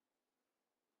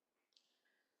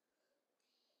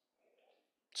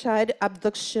 Child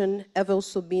abduction have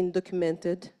also been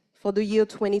documented. For the year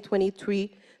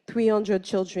 2023, 300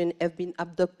 children have been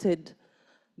abducted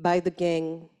by the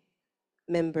gang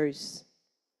members.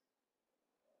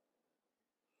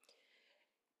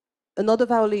 Another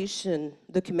violation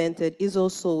documented is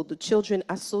also the children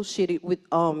associated with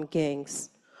armed gangs.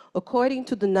 According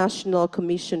to the National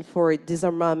Commission for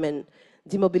Disarmament,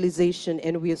 Demobilization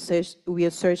and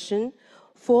Reinsertion,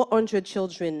 400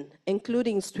 children,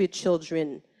 including street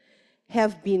children,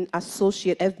 have been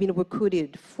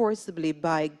recruited forcibly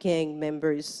by gang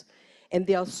members, and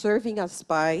they are serving as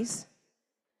spies,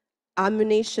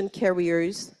 ammunition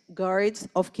carriers, guards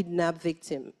of kidnapped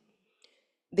victims.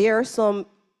 There are some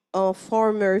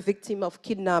former victims of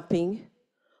kidnapping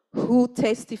who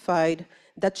testified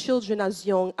that children as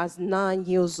young as 9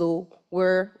 years old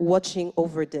were watching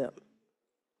over them.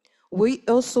 We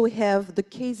also have the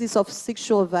cases of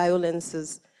sexual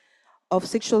violence,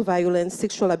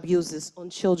 sexual abuses on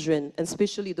children, and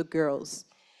especially the girls.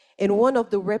 And one of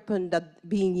the weapons that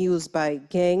being used by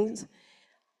gangs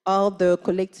are the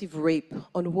collective rape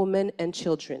on women and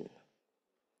children.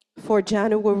 From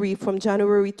January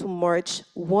to March,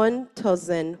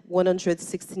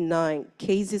 1,169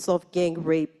 cases of gang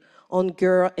rape on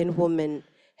girls and women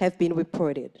have been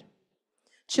reported.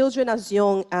 Children as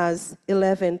young as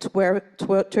 11, 12,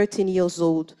 13 years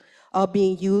old are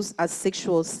being used as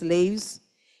sexual slaves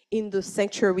in the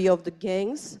sanctuary of the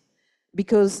gangs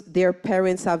because their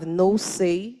parents have no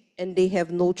say and they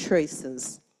have no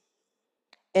choices.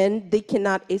 And they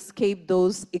cannot escape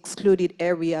those excluded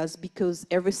areas because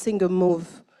every single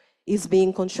move is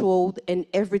being controlled, and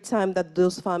every time that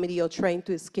those families are trying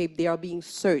to escape, they are being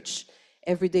searched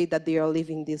every day that they are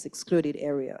leaving this excluded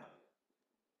area.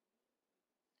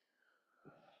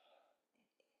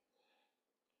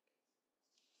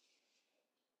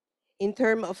 In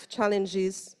terms of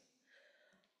challenges,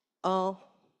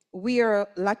 we are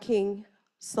lacking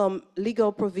some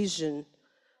legal provision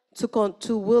to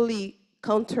really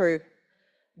counter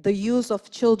the use of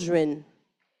children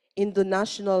in the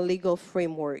national legal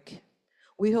framework.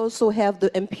 We also have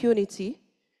the impunity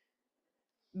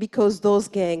because those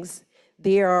gangs,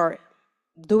 they are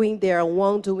doing their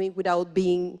wrongdoing without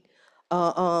being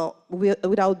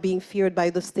feared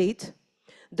by the state.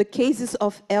 The cases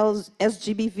of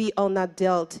SGBV are not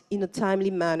dealt in a timely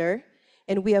manner,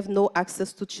 and we have no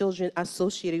access to children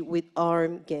associated with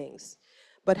armed gangs.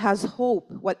 But as hope,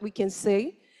 what we can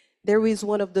say, there is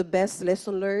one of the best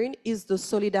lessons learned is the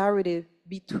solidarity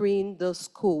between the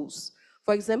schools.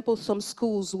 For example, some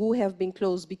schools who have been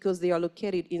closed because they are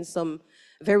located in some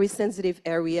very sensitive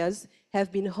areas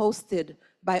have been hosted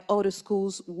by other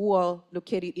schools who are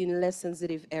located in less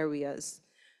sensitive areas.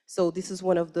 So this is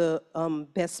one of the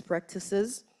best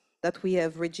practices that we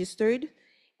have registered.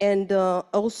 And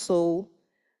also,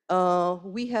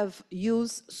 we have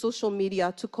used social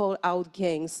media to call out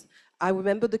gangs. I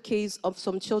remember the case of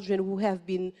some children who have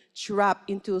been trapped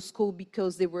into a school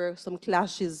because there were some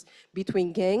clashes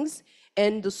between gangs,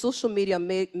 and the social media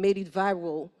made it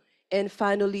viral. And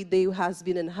finally, there has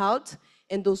been an halt,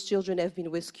 and those children have been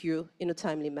rescued in a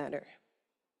timely manner.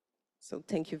 So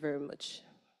thank you very much.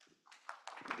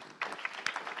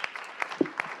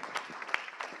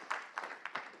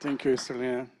 Thank you,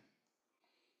 Serena.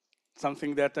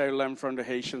 Something that I learned from the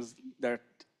Haitians, that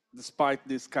despite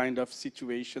this kind of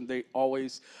situation, they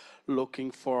always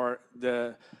looking for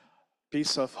the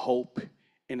piece of hope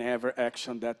in every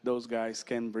action that those guys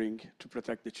can bring to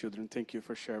protect the children. Thank you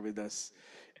for sharing with us.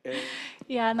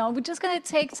 Yeah, no, we're just going to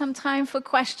take some time for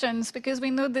questions because we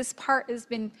know this part has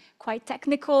been quite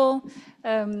technical.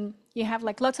 You have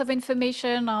like lots of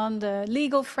information on the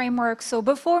legal framework. So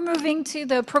before moving to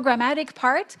the programmatic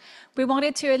part, we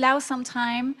wanted to allow some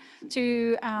time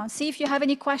to see if you have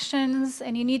any questions,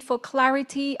 any need for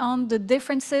clarity on the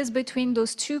differences between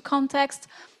those two contexts,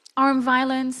 armed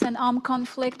violence and armed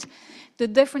conflict, the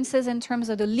differences in terms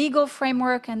of the legal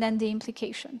framework, and then the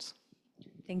implications.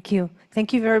 Thank you.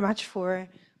 Thank you very much for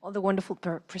all the wonderful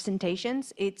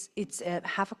presentations. It's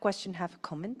half a question, half a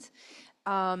comment.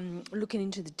 Looking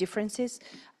into the differences,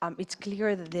 it's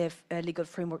clear that the legal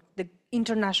framework, the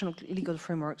international legal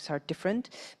frameworks are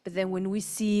different. But then when we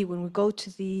go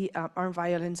to the armed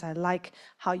violence, I like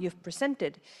how you've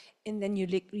presented. And then you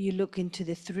look into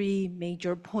the three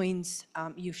major points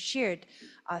you've shared.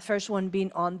 First one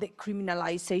being on the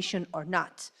criminalization or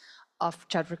not of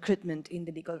child recruitment in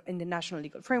the national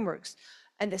legal frameworks,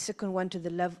 and the second one to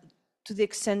the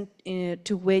extent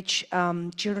to which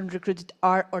children recruited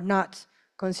are or not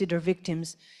considered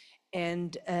victims,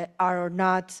 and are or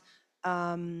not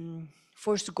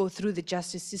forced to go through the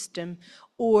justice system,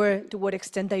 or to what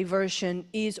extent diversion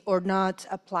is or not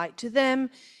applied to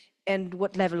them, and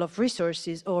what level of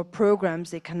resources or programs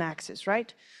they can access,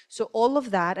 right? So all of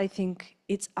that, I think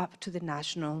it's up to the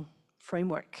national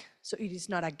framework. So it is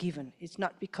not a given. It's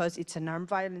not because it's an armed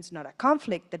violence, not a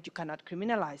conflict, that you cannot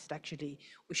criminalize it. Actually,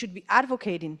 we should be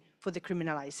advocating for the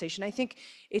criminalization. I think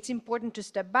it's important to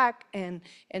step back and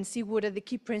see what are the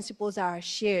key principles are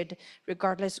shared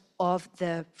regardless of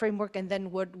the framework, and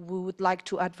then what we would like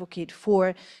to advocate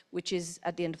for, which is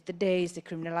at the end of the day is the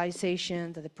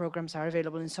criminalization, that the programs are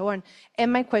available and so on.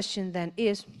 And my question then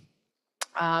is,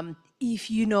 if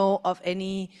you know of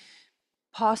any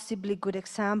possibly good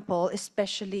example,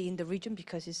 especially in the region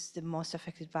because it's the most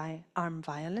affected by armed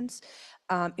violence,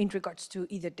 in regards to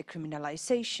either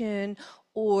decriminalization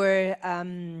or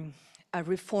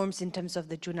reforms in terms of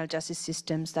the juvenile justice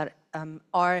systems that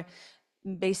are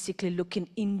basically looking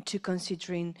into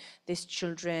considering these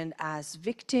children as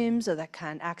victims or that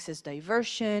can access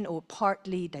diversion or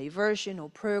partly diversion or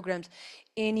programs.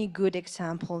 Any good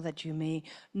example that you may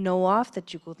know of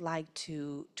that you would like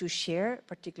to share,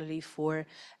 particularly for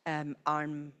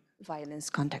armed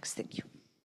violence context? Thank you.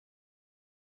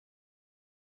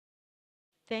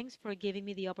 Thanks for giving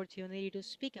me the opportunity to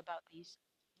speak about this.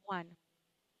 One,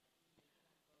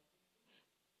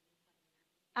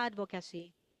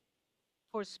 advocacy.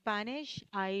 For Spanish,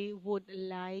 I would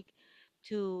like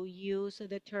to use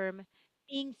the term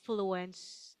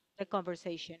influence the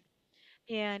conversation.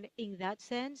 And in that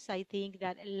sense, I think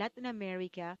that Latin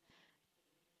America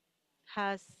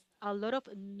has a lot of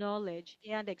knowledge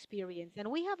and experience.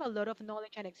 And we have a lot of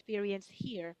knowledge and experience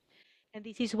here. And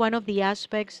this is one of the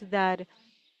aspects that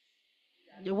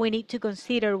we need to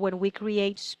consider when we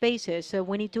create spaces. So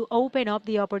we need to open up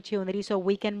the opportunity so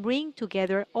we can bring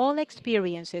together all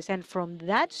experiences. And from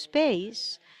that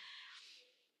space,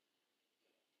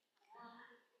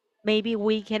 maybe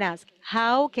we can ask,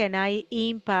 how can I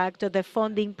impact the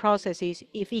funding processes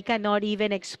if we cannot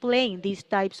even explain these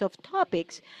types of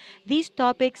topics? These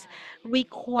topics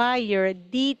require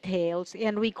details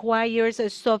and requires a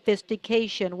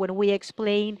sophistication when we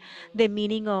explain the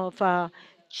meaning of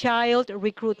child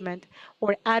recruitment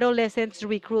or adolescents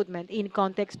recruitment in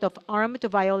context of armed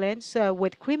violence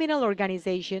with criminal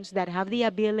organizations that have the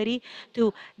ability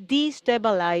to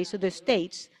destabilize the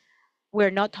states.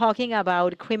 We're not talking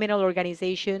about criminal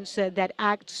organizations that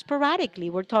act sporadically.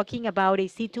 We're talking about a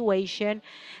situation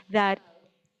that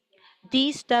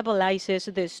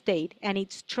destabilizes the state and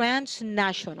it's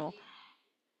transnational.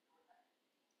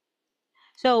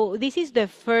 So this is the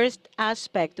first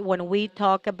aspect when we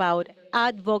talk about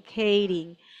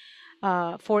advocating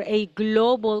for a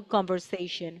global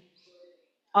conversation,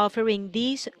 offering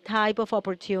this type of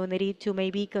opportunity to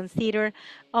maybe consider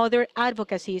other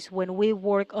advocacies when we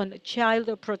work on child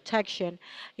protection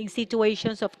in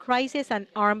situations of crisis and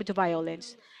armed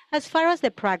violence. As far as the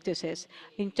practices,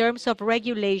 in terms of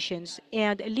regulations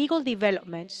and legal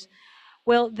developments,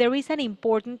 well, there is an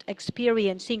important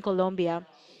experience in Colombia.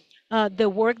 The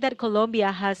work that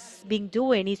Colombia has been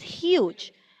doing is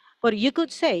huge. But you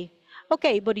could say,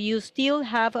 okay, but you still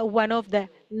have one of the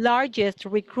largest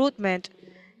recruitment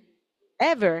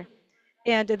ever.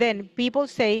 And then people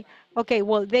say, okay,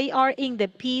 well, they are in the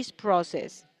peace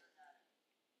process.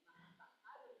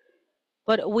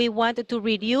 But we wanted to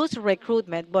reduce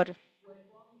recruitment, but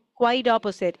quite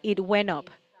opposite, it went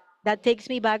up. That takes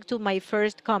me back to my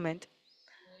first comment.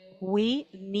 We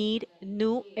need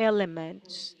new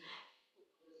elements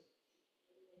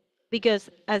because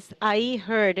as I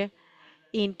heard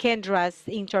in Kendra's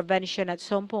intervention at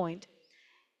some point,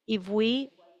 if we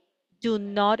do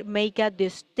not make a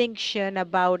distinction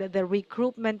about the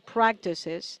recruitment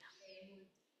practices,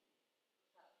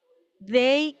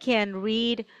 they can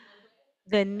read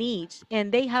the needs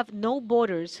and they have no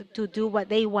borders to do what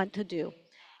they want to do.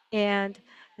 And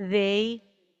they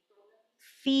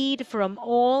feed from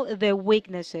all the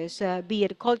weaknesses, be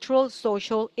it cultural,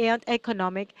 social, and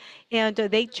economic, and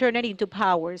they turn it into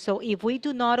power. So if we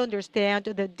do not understand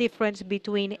the difference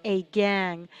between a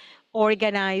gang,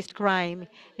 organized crime,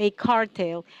 a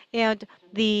cartel, and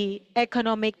the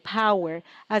economic power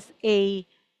as a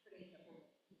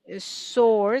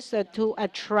source to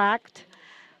attract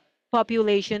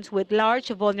populations with large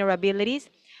vulnerabilities,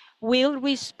 will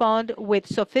respond with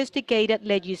sophisticated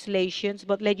legislations,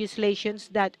 but legislations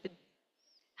that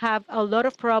have a lot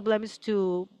of problems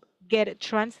to get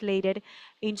translated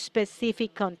in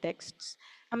specific contexts.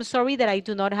 I'm sorry that I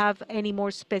do not have any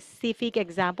more specific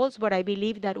examples, but I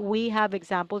believe that we have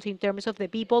examples in terms of the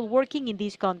people working in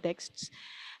these contexts.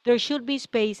 There should be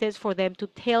spaces for them to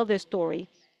tell the story.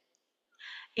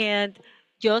 And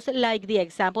just like the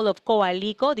example of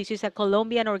Coalico, this is a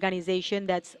Colombian organization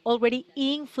that's already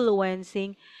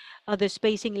influencing the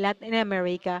space in Latin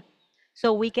America.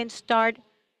 So we can start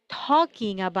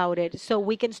talking about it, so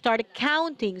we can start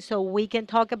counting, so we can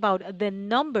talk about the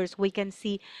numbers we can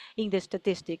see in the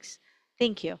statistics.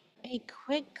 Thank you. A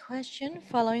quick question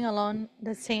following along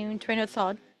the same train of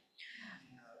thought.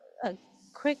 A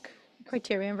quick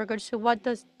criteria in regards to what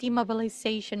does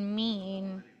demobilization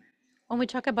mean when we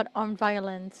talk about armed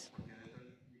violence.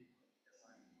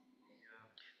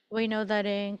 We know that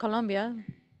in Colombia,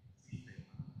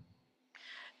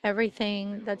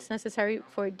 everything that's necessary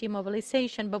for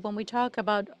demobilization, but when we talk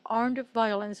about armed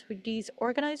violence with these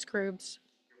organized groups,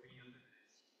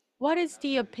 what is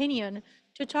the opinion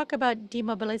to talk about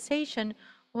demobilization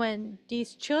when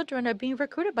these children are being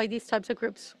recruited by these types of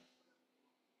groups?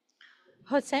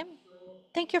 Jose,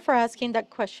 thank you for asking that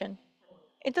question.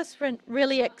 It doesn't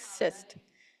really exist.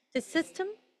 The system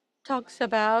talks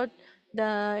about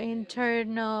the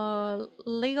internal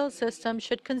legal system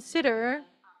should consider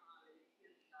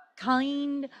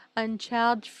kind and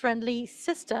child-friendly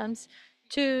systems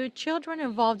to children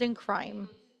involved in crime.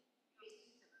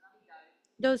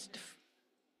 Those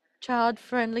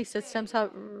child-friendly systems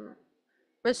have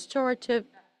restorative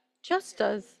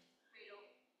justice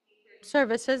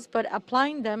services, but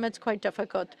applying them, it's quite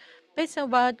difficult. Based on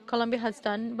what Colombia has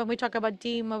done, when we talk about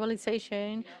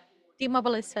demobilization,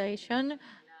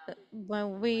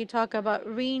 when we talk about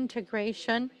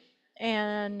reintegration,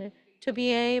 and to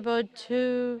be able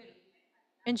to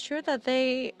ensure that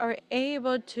they are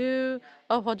able to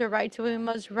uphold their rights, we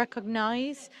must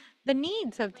recognize the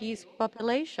needs of these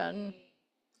population.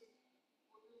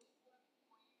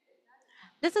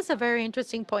 This is a very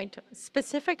interesting point,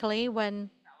 specifically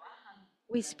when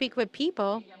we speak with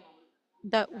people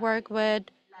that work with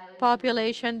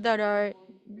population that are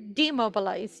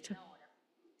demobilized,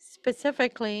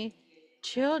 specifically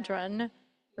children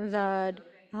that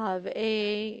have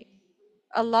a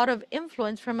lot of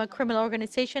influence from a criminal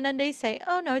organization, and they say,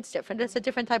 oh no, it's different, it's a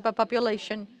different type of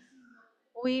population.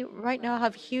 We right now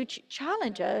have huge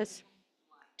challenges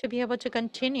to be able to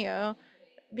continue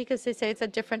because they say it's a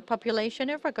different population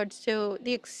in regards to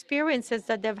the experiences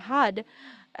that they've had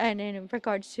and in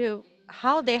regards to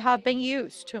how they have been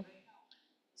used.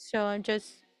 So I'm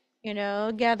just,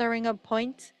 gathering up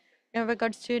points in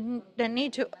regards to the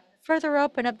need to further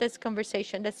open up this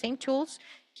conversation. The same tools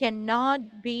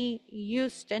cannot be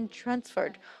used and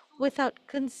transferred without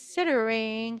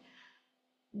considering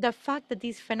the fact that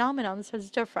these phenomena is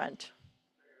different.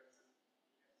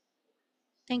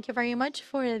 Thank you very much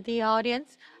for the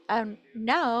audience.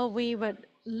 Now we would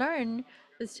learn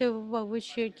as to what we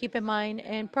should keep in mind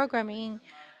in programming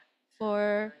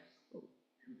for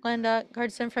Glenda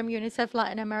Carson from UNICEF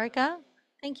Latin America.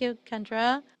 Thank you,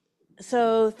 Kendra.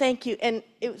 So thank you. And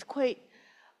it was quite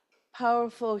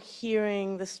powerful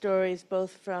hearing the stories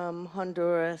both from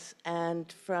Honduras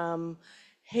and from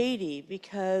Haiti,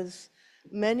 because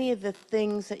many of the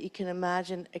things that you can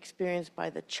imagine experienced by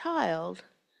the child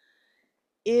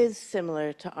is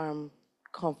similar to armed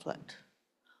conflict.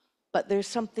 But there's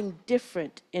something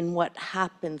different in what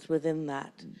happens within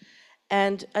that.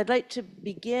 And I'd like to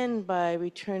begin by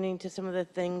returning to some of the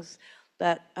things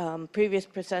that previous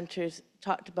presenters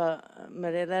talked about,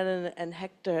 Marilena and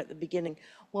Hector at the beginning.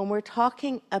 When we're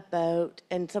talking about,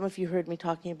 and some of you heard me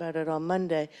talking about it on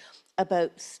Monday,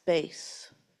 about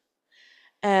space.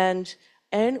 And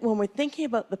when we're thinking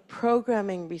about the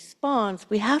programming response,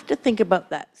 we have to think about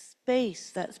that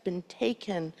space that's been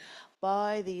taken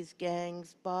by these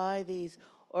gangs, by these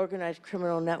organized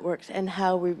criminal networks, and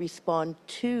how we respond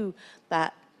to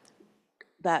that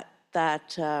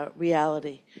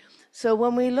reality. So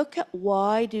when we look at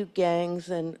why do gangs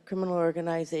and criminal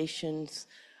organizations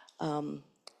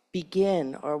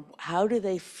begin, or how do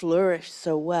they flourish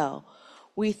so well,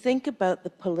 we think about the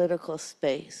political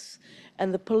space.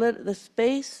 And the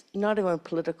space, not even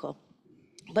political,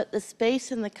 but the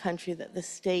space in the country that the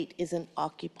state isn't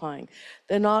occupying.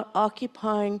 They're not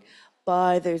occupying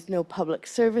by, there's no public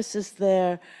services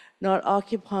there, not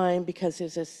occupying because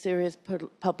there's a serious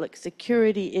public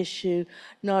security issue,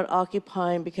 not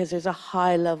occupying because there's a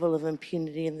high level of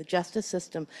impunity in the justice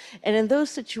system. And in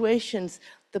those situations,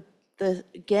 the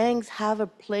gangs have a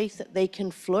place that they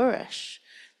can flourish.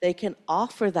 They can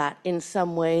offer that in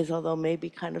some ways, although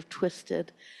maybe kind of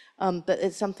twisted, but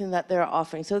it's something that they're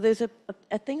offering. So there's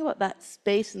a thing about that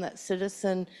space and that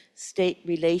citizen-state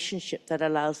relationship that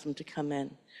allows them to come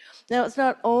in. Now, it's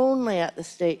not only at the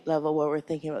state level where we're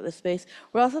thinking about the space,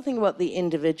 we're also thinking about the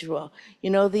individual.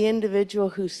 The individual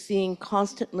who's seeing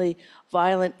constantly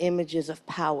violent images of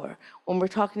power. When we're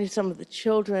talking to some of the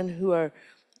children who are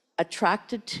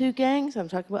attracted to gangs, I'm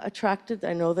talking about attracted,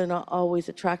 I know they're not always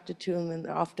attracted to them and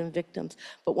they're often victims,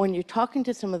 but when you're talking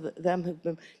to some of them who've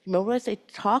been demobilized, they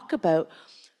talk about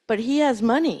but he has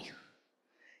money.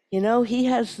 He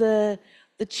has the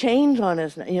change on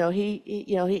his,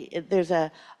 there's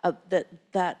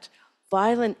that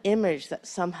violent image that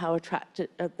somehow attracted,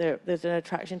 there's an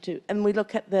attraction to. And we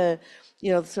look at the,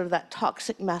 sort of that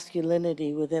toxic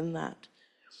masculinity within that.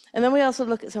 And then we also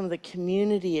look at some of the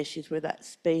community issues where that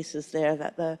space is there,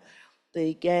 that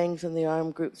the gangs and the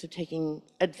armed groups are taking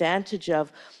advantage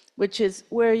of, which is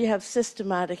where you have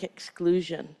systematic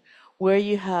exclusion, where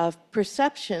you have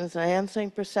perceptions, and I am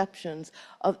saying perceptions,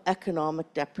 of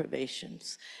economic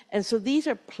deprivations. And so these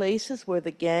are places where the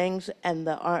gangs and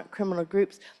the criminal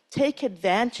groups take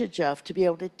advantage of to be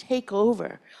able to take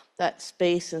over that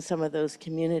space in some of those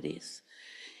communities.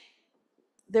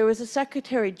 There was a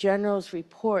Secretary General's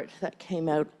report that came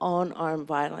out on armed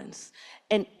violence.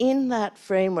 And in that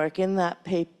framework, in that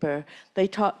paper, they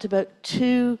talked about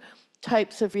two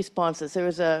types of responses. There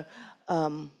was a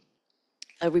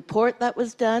report that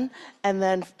was done, and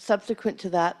then subsequent to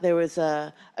that, there was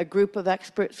a group of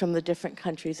experts from the different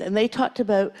countries. And they talked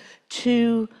about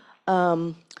two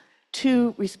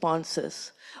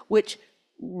responses, which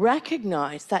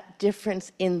recognize that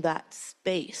difference in that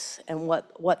space and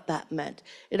what that meant.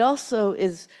 It also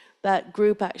is, that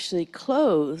group actually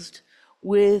closed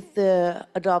with the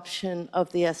adoption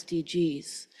of the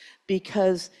SDGs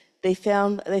because they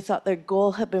thought their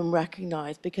goal had been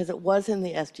recognized because it was in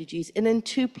the SDGs and in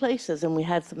two places, and we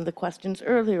had some of the questions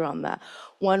earlier on that.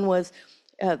 One was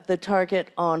the target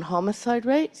on homicide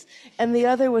rates, and the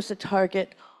other was the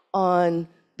target on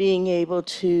being able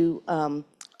to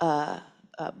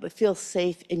feel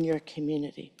safe in your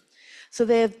community. So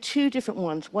they have two different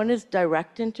ones. One is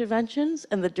direct interventions,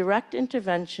 and the direct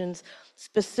interventions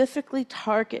specifically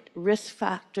target risk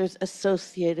factors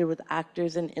associated with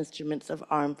actors and instruments of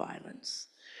armed violence.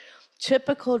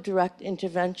 Typical direct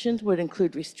interventions would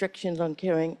include restrictions on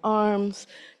carrying arms,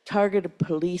 targeted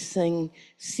policing,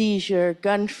 seizure,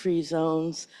 gun-free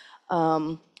zones,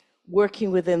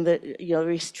 working within the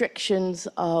restrictions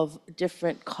of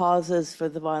different causes for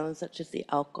the violence, such as the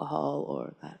alcohol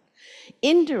or that.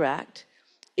 Indirect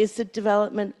is the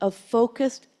development of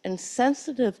focused and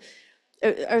sensitive,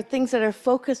 or things that are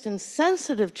focused and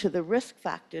sensitive to the risk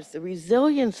factors, the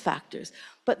resilience factors,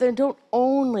 but they don't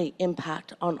only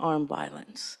impact on armed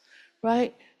violence,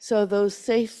 right? So those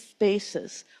safe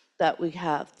spaces that we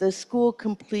have, the school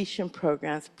completion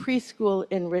programs, preschool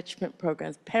enrichment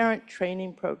programs, parent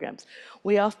training programs.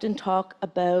 We often talk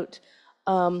about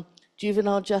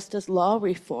juvenile justice law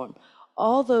reform,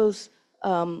 all those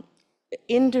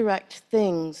indirect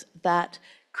things that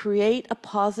create a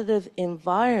positive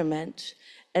environment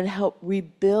and help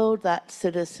rebuild that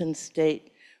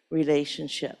citizen-state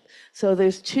relationship. So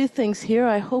there's two things here.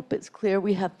 I hope it's clear.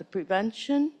 We have the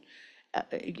prevention,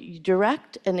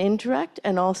 direct and indirect,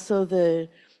 and also the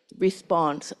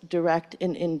response, direct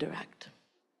and indirect.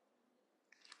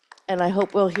 And I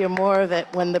hope we'll hear more of it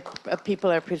when the people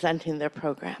are presenting their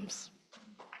programs.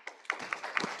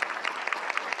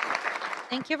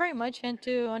 Thank you very much. And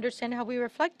to understand how we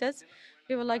reflect this,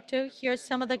 we would like to hear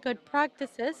some of the good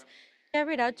practices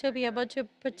carried out to be able to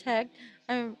protect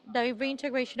the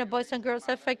reintegration of boys and girls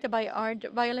affected by armed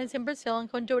violence in Brazil and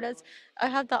Honduras. I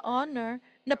have the honor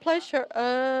and the pleasure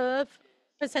of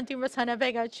presenting Rosana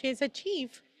Vega. She is a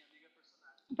chief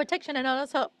protection and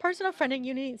also personal friend in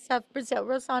UNICEF Brazil.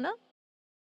 Rosana?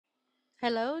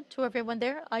 Hello to everyone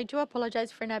there. I do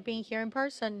apologize for not being here in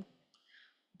person,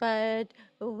 but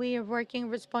we are working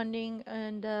responding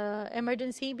in the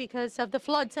emergency because of the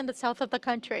floods in the south of the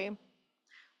country.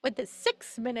 With the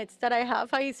 6 minutes that I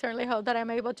have, I certainly hope that I'm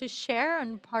able to share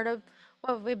and part of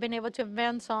what we've been able to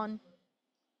advance on.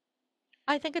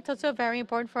 I think it's also very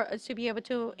important for us to be able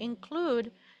to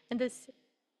include in this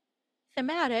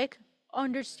thematic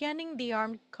understanding the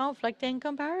armed conflict in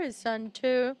comparison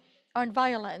to armed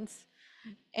violence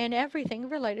and everything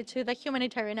related to the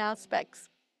humanitarian aspects.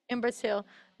 In Brazil,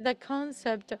 the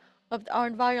concept of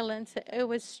armed violence, it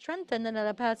was strengthened in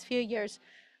the past few years.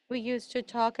 We used to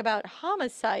talk about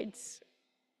homicides,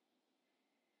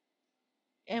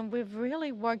 and we've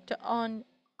really worked on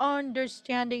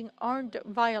understanding armed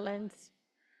violence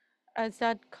as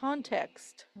that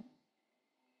context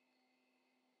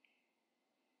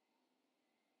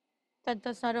that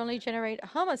does not only generate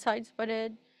homicides, but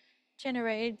it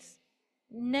generates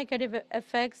negative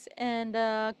effects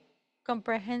and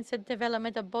comprehensive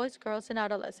development of boys, girls, and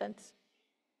adolescents.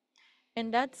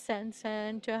 In that sense,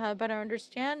 and to have better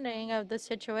understanding of the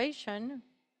situation,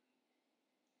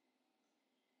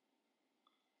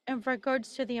 in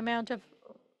regards to the amount of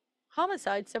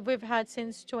homicides that we've had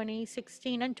since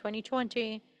 2016 and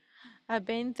 2020 have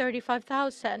been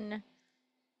 35,000.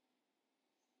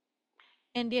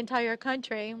 in the entire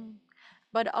country,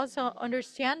 but also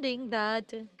understanding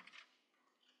that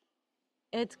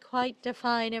it's quite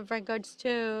defined in regards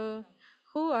to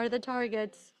who are the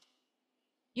targets.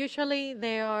 Usually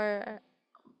they are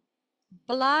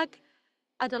Black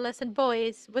adolescent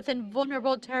boys within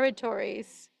vulnerable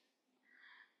territories.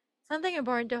 Something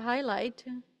important to highlight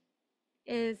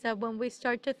is that when we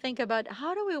start to think about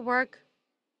how do we work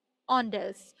on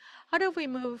this, how do we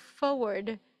move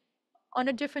forward on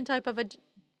a different type of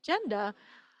agenda,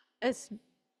 as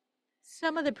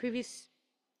some of the previous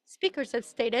speakers have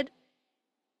stated,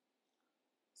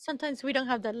 sometimes we don't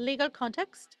have the legal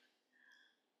context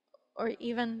or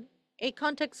even a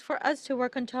context for us to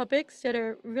work on topics that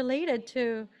are related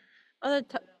to other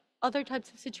other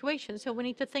types of situations. So we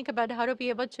need to think about how to be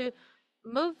able to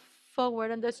move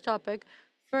forward on this topic.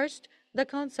 First, the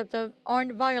concept of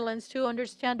armed violence, to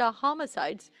understand our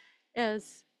homicides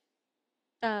is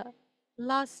the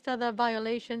last of the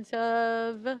violation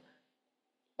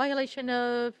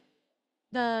of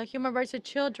the human rights of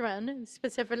children,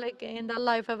 specifically in the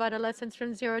life of adolescents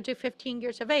from 0 to 15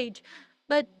 years of age,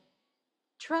 but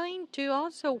trying to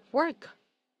also work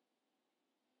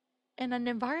in an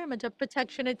environment of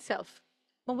protection itself.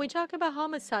 When we talk about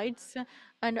homicides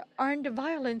and armed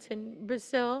violence in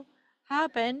Brazil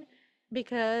happen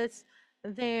because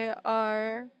there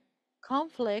are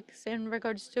conflicts in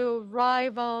regards to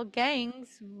rival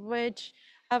gangs which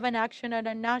have an action at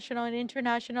a national and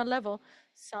international level.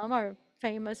 Some are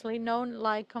famously known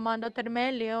like Comando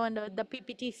Termelio and the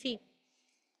PPTC.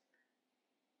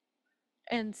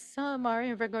 And some are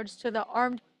in regards to the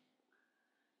armed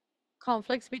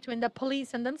conflicts between the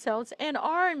police and themselves and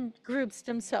armed groups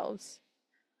themselves.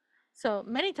 So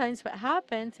many times what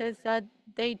happens is that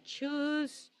they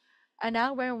choose an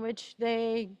hour in which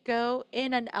they go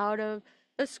in and out of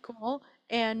the school,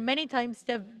 and many times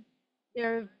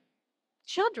their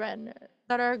children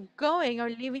that are going or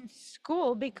leaving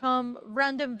school become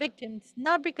random victims,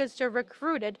 not because they're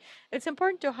recruited. It's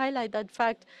important to highlight that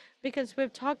fact because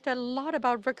we've talked a lot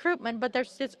about recruitment, but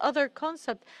there's this other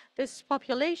concept, this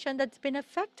population that's been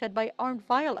affected by armed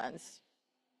violence.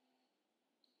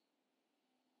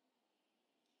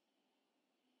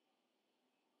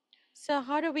 So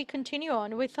how do we continue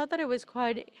on? We thought that it was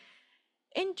quite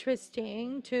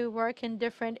interesting to work in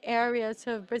different areas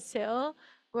of Brazil,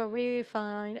 where we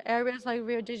find areas like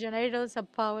Rio de Janeiro, Sao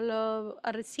Paulo,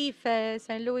 Recife,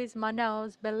 St. Louis,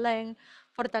 Manaus, Belém,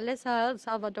 Fortaleza, El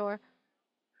Salvador.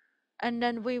 And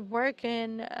then we work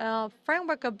in a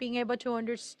framework of being able to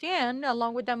understand,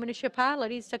 along with the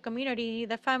municipalities, the community,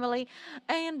 the family,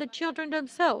 and the children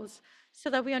themselves, so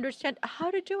that we understand how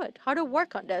to do it, how to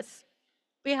work on this.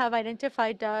 We have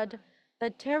identified that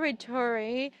the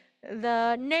territory,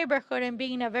 the neighborhood, and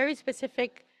being in a very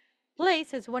specific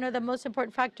place is one of the most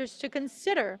important factors to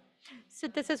consider. So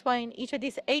this is why in each of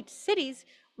these 8 cities,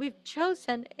 we've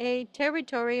chosen a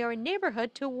territory or a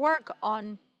neighborhood to work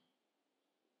on.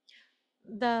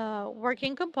 The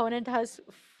working component has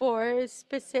 4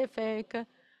 specific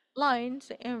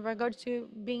lines in regards to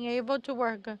being able to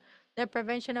work the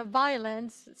prevention of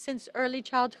violence since early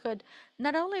childhood,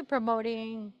 not only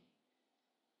promoting,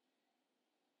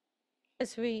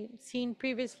 as we've seen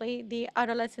previously, the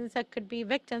adolescents that could be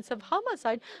victims of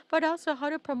homicide, but also how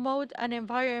to promote an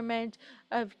environment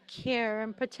of care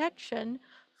and protection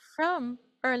from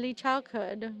early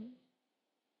childhood.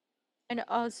 And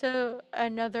also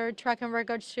another track in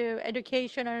regards to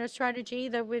education and a strategy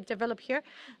that we've developed here,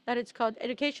 that it's called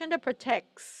Education That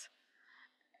Protects,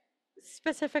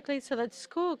 specifically so that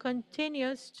school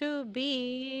continues to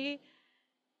be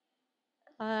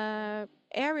an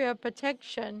area of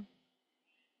protection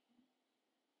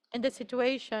in the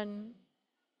situation.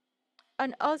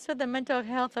 And also the mental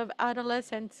health of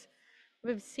adolescents.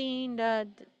 We've seen that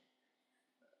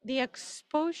the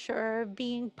exposure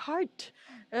being part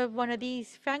of one of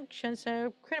these factions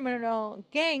of criminal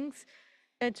gangs,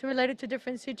 it's related to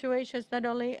different situations, not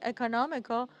only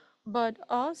economical, but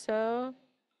also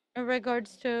in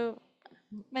regards to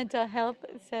mental health.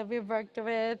 So we've worked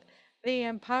with the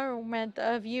empowerment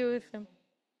of youth,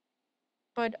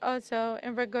 but also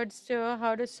in regards to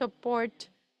how to support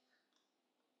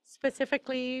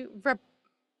specifically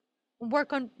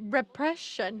work on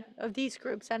repression of these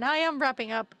groups. And I am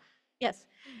wrapping up. Yes.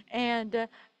 And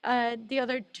the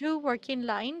other 2 working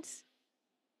lines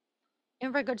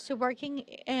in regards to working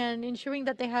and ensuring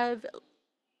that they have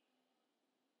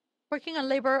working on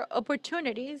labor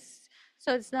opportunities.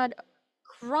 So it's not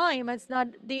crime, it's not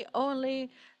the only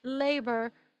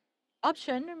labor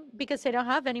option because they don't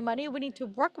have any money. We need to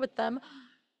work with them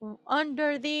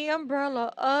under the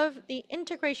umbrella of the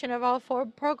integration of all four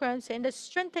programs and the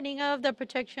strengthening of the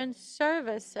protection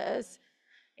services,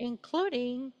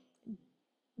 including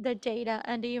the data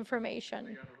and the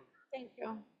information. Thank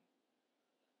you.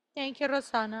 Thank you,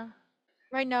 Rosana.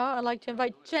 Right now, I'd like to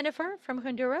invite Jennifer from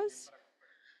Honduras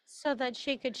so that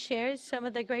she could share some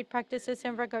of the great practices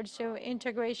in regards to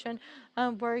integration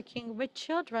and working with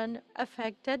children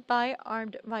affected by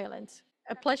armed violence.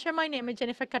 A pleasure. My name is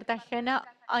Jennifer Cartagena.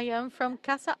 I am from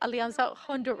Casa Alianza,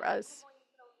 Honduras.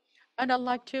 And I'd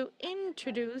like to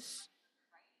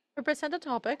present a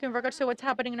topic in regards to what's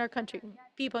happening in our country.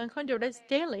 People in Honduras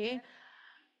daily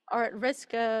are at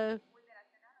risk of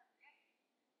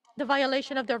the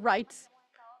violation of their rights,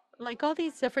 like all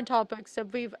these different topics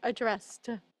that we've addressed.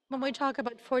 When we talk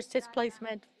about forced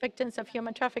displacement, victims of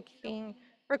human trafficking,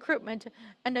 recruitment,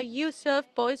 and the use of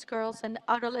boys, girls, and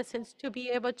adolescents to be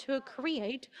able to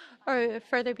create or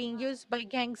further being used by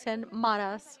gangs and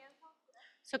maras.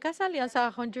 So Casa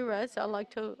Alianza Honduras, I'd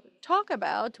like to talk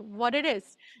about what it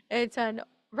is. It's an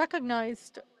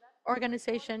recognized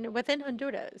organization within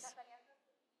Honduras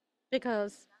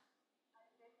because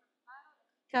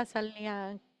Casa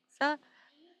Alianza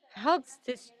helps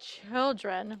these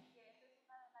children.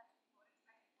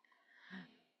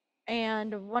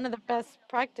 And one of the best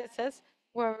practices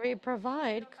where we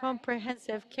provide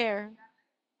comprehensive care.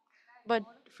 But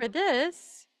for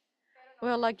this, we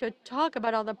would like to talk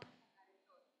about all the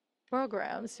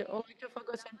programs. We would like to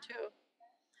focus into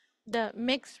the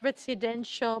mixed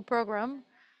residential program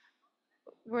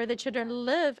where the children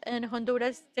live in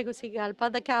Honduras,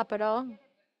 Tegucigalpa, the capital,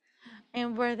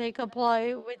 and where they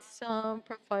comply with some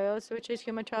profiles, which is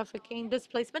human trafficking,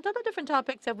 displacement, other different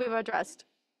topics that we've addressed.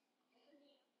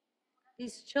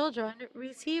 These children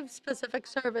receive specific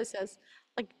services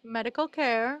like medical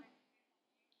care,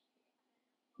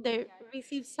 they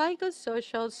receive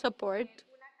psychosocial support,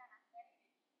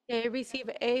 they receive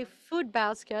a food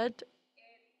basket,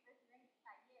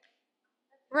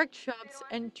 workshops,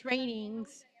 and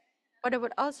trainings. But I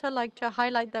would also like to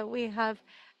highlight that we have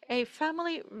a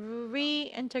family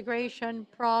reintegration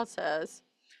process.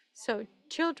 So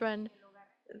children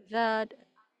that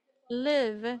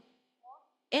live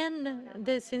in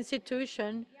this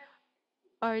institution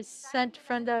are sent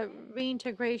from the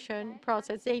reintegration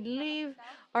process. They leave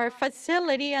our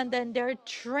facility and then they're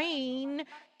trained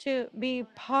to be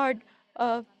part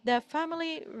of the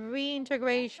family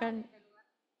reintegration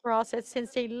process.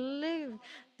 Since they leave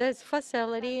this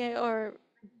facility or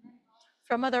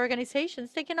from other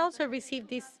organizations, they can also receive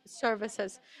these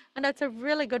services. And that's a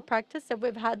really good practice that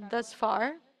we've had thus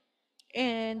far.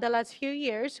 In the last few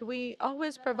years, we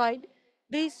always provide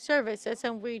these services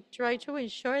and we try to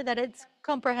ensure that it's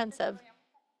comprehensive.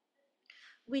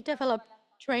 We develop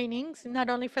trainings not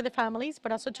only for the families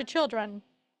but also to children.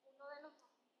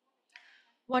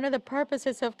 One of the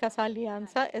purposes of Casa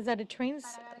Alianza is that it trains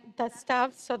the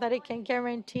staff so that it can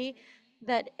guarantee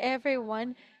that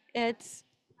everyone is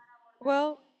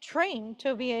well trained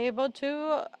to be able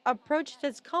to approach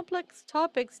these complex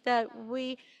topics that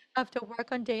we have to work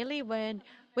on daily when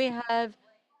we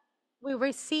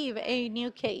receive a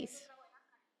new case.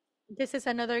 This is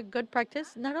another good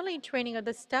practice, not only training of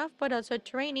the staff, but also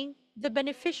training the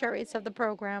beneficiaries of the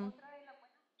program.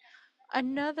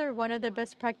 Another one of the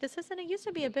best practices, and it used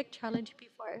to be a big challenge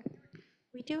before,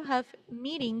 we do have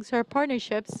meetings or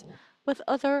partnerships with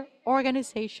other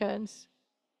organizations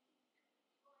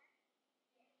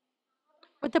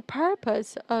with the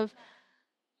purpose of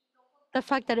the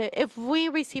fact that if we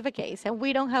receive a case and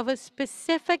we don't have a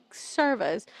specific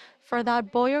service for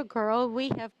that boy or girl, we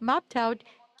have mapped out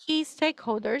key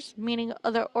stakeholders, meaning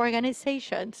other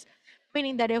organizations,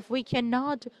 meaning that if we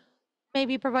cannot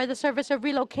maybe provide the service of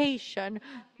relocation,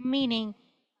 meaning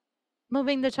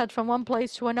moving the child from one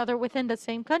place to another within the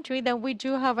same country, then we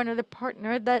do have another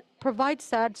partner that provides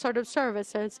that sort of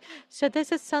services. So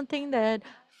this is something that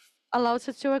allows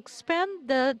us to expand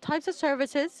the types of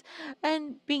services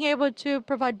and being able to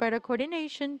provide better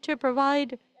coordination to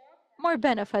provide more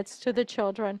benefits to the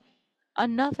children.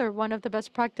 Another one of the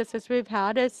best practices we've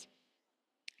had is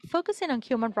focusing on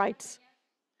human rights.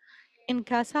 In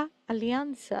Casa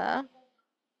Alianza,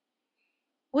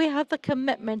 we have the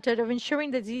commitment of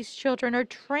ensuring that these children are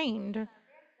trained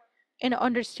in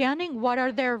understanding what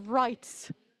are their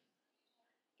rights,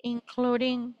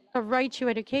 including the right to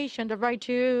education, the right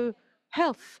to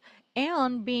health,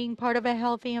 and being part of a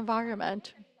healthy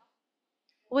environment.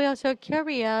 We also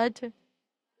carry out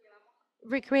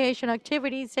recreation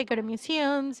activities, they go to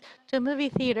museums, to movie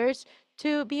theaters,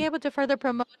 to be able to further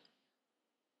promote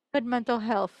good mental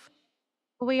health.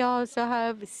 We also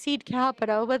have seed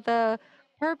capital with the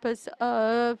purpose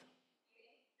of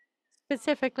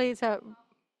specifically is a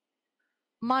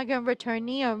migrant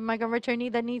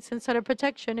returnee that needs some sort of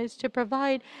protection is to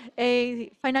provide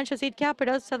a financial seed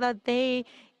capital so that they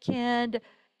can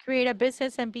create a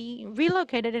business and be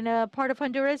relocated in a part of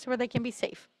Honduras where they can be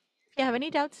safe. If you have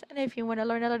any doubts and if you want to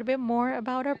learn a little bit more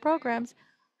about our programs,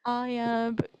 I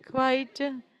am quite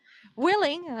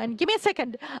willing, and give me a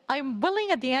second, I'm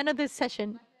willing at the end of this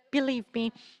session, believe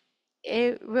me,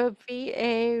 it will be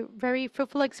a very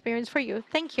fruitful experience for you.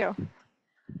 Thank you.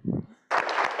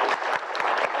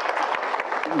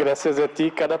 Gracias a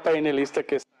ti, cada painelista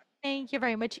que Thank you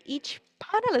very much. Each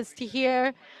panelist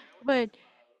here would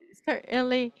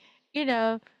certainly,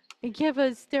 give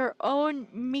us their own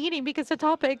meeting because the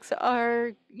topics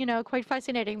are, quite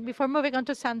fascinating. Before moving on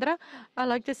to Sandra, I'd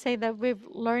like to say that we've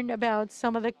learned about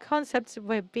some of the concepts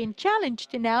we've been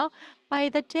challenged now by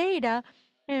the data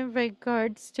in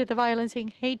regards to the violence in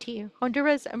Haiti,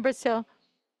 Honduras, and Brazil.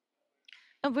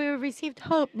 And we received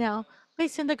hope now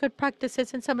based on the good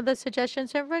practices and some of the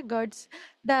suggestions and regards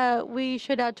that we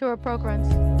should add to our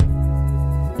programs.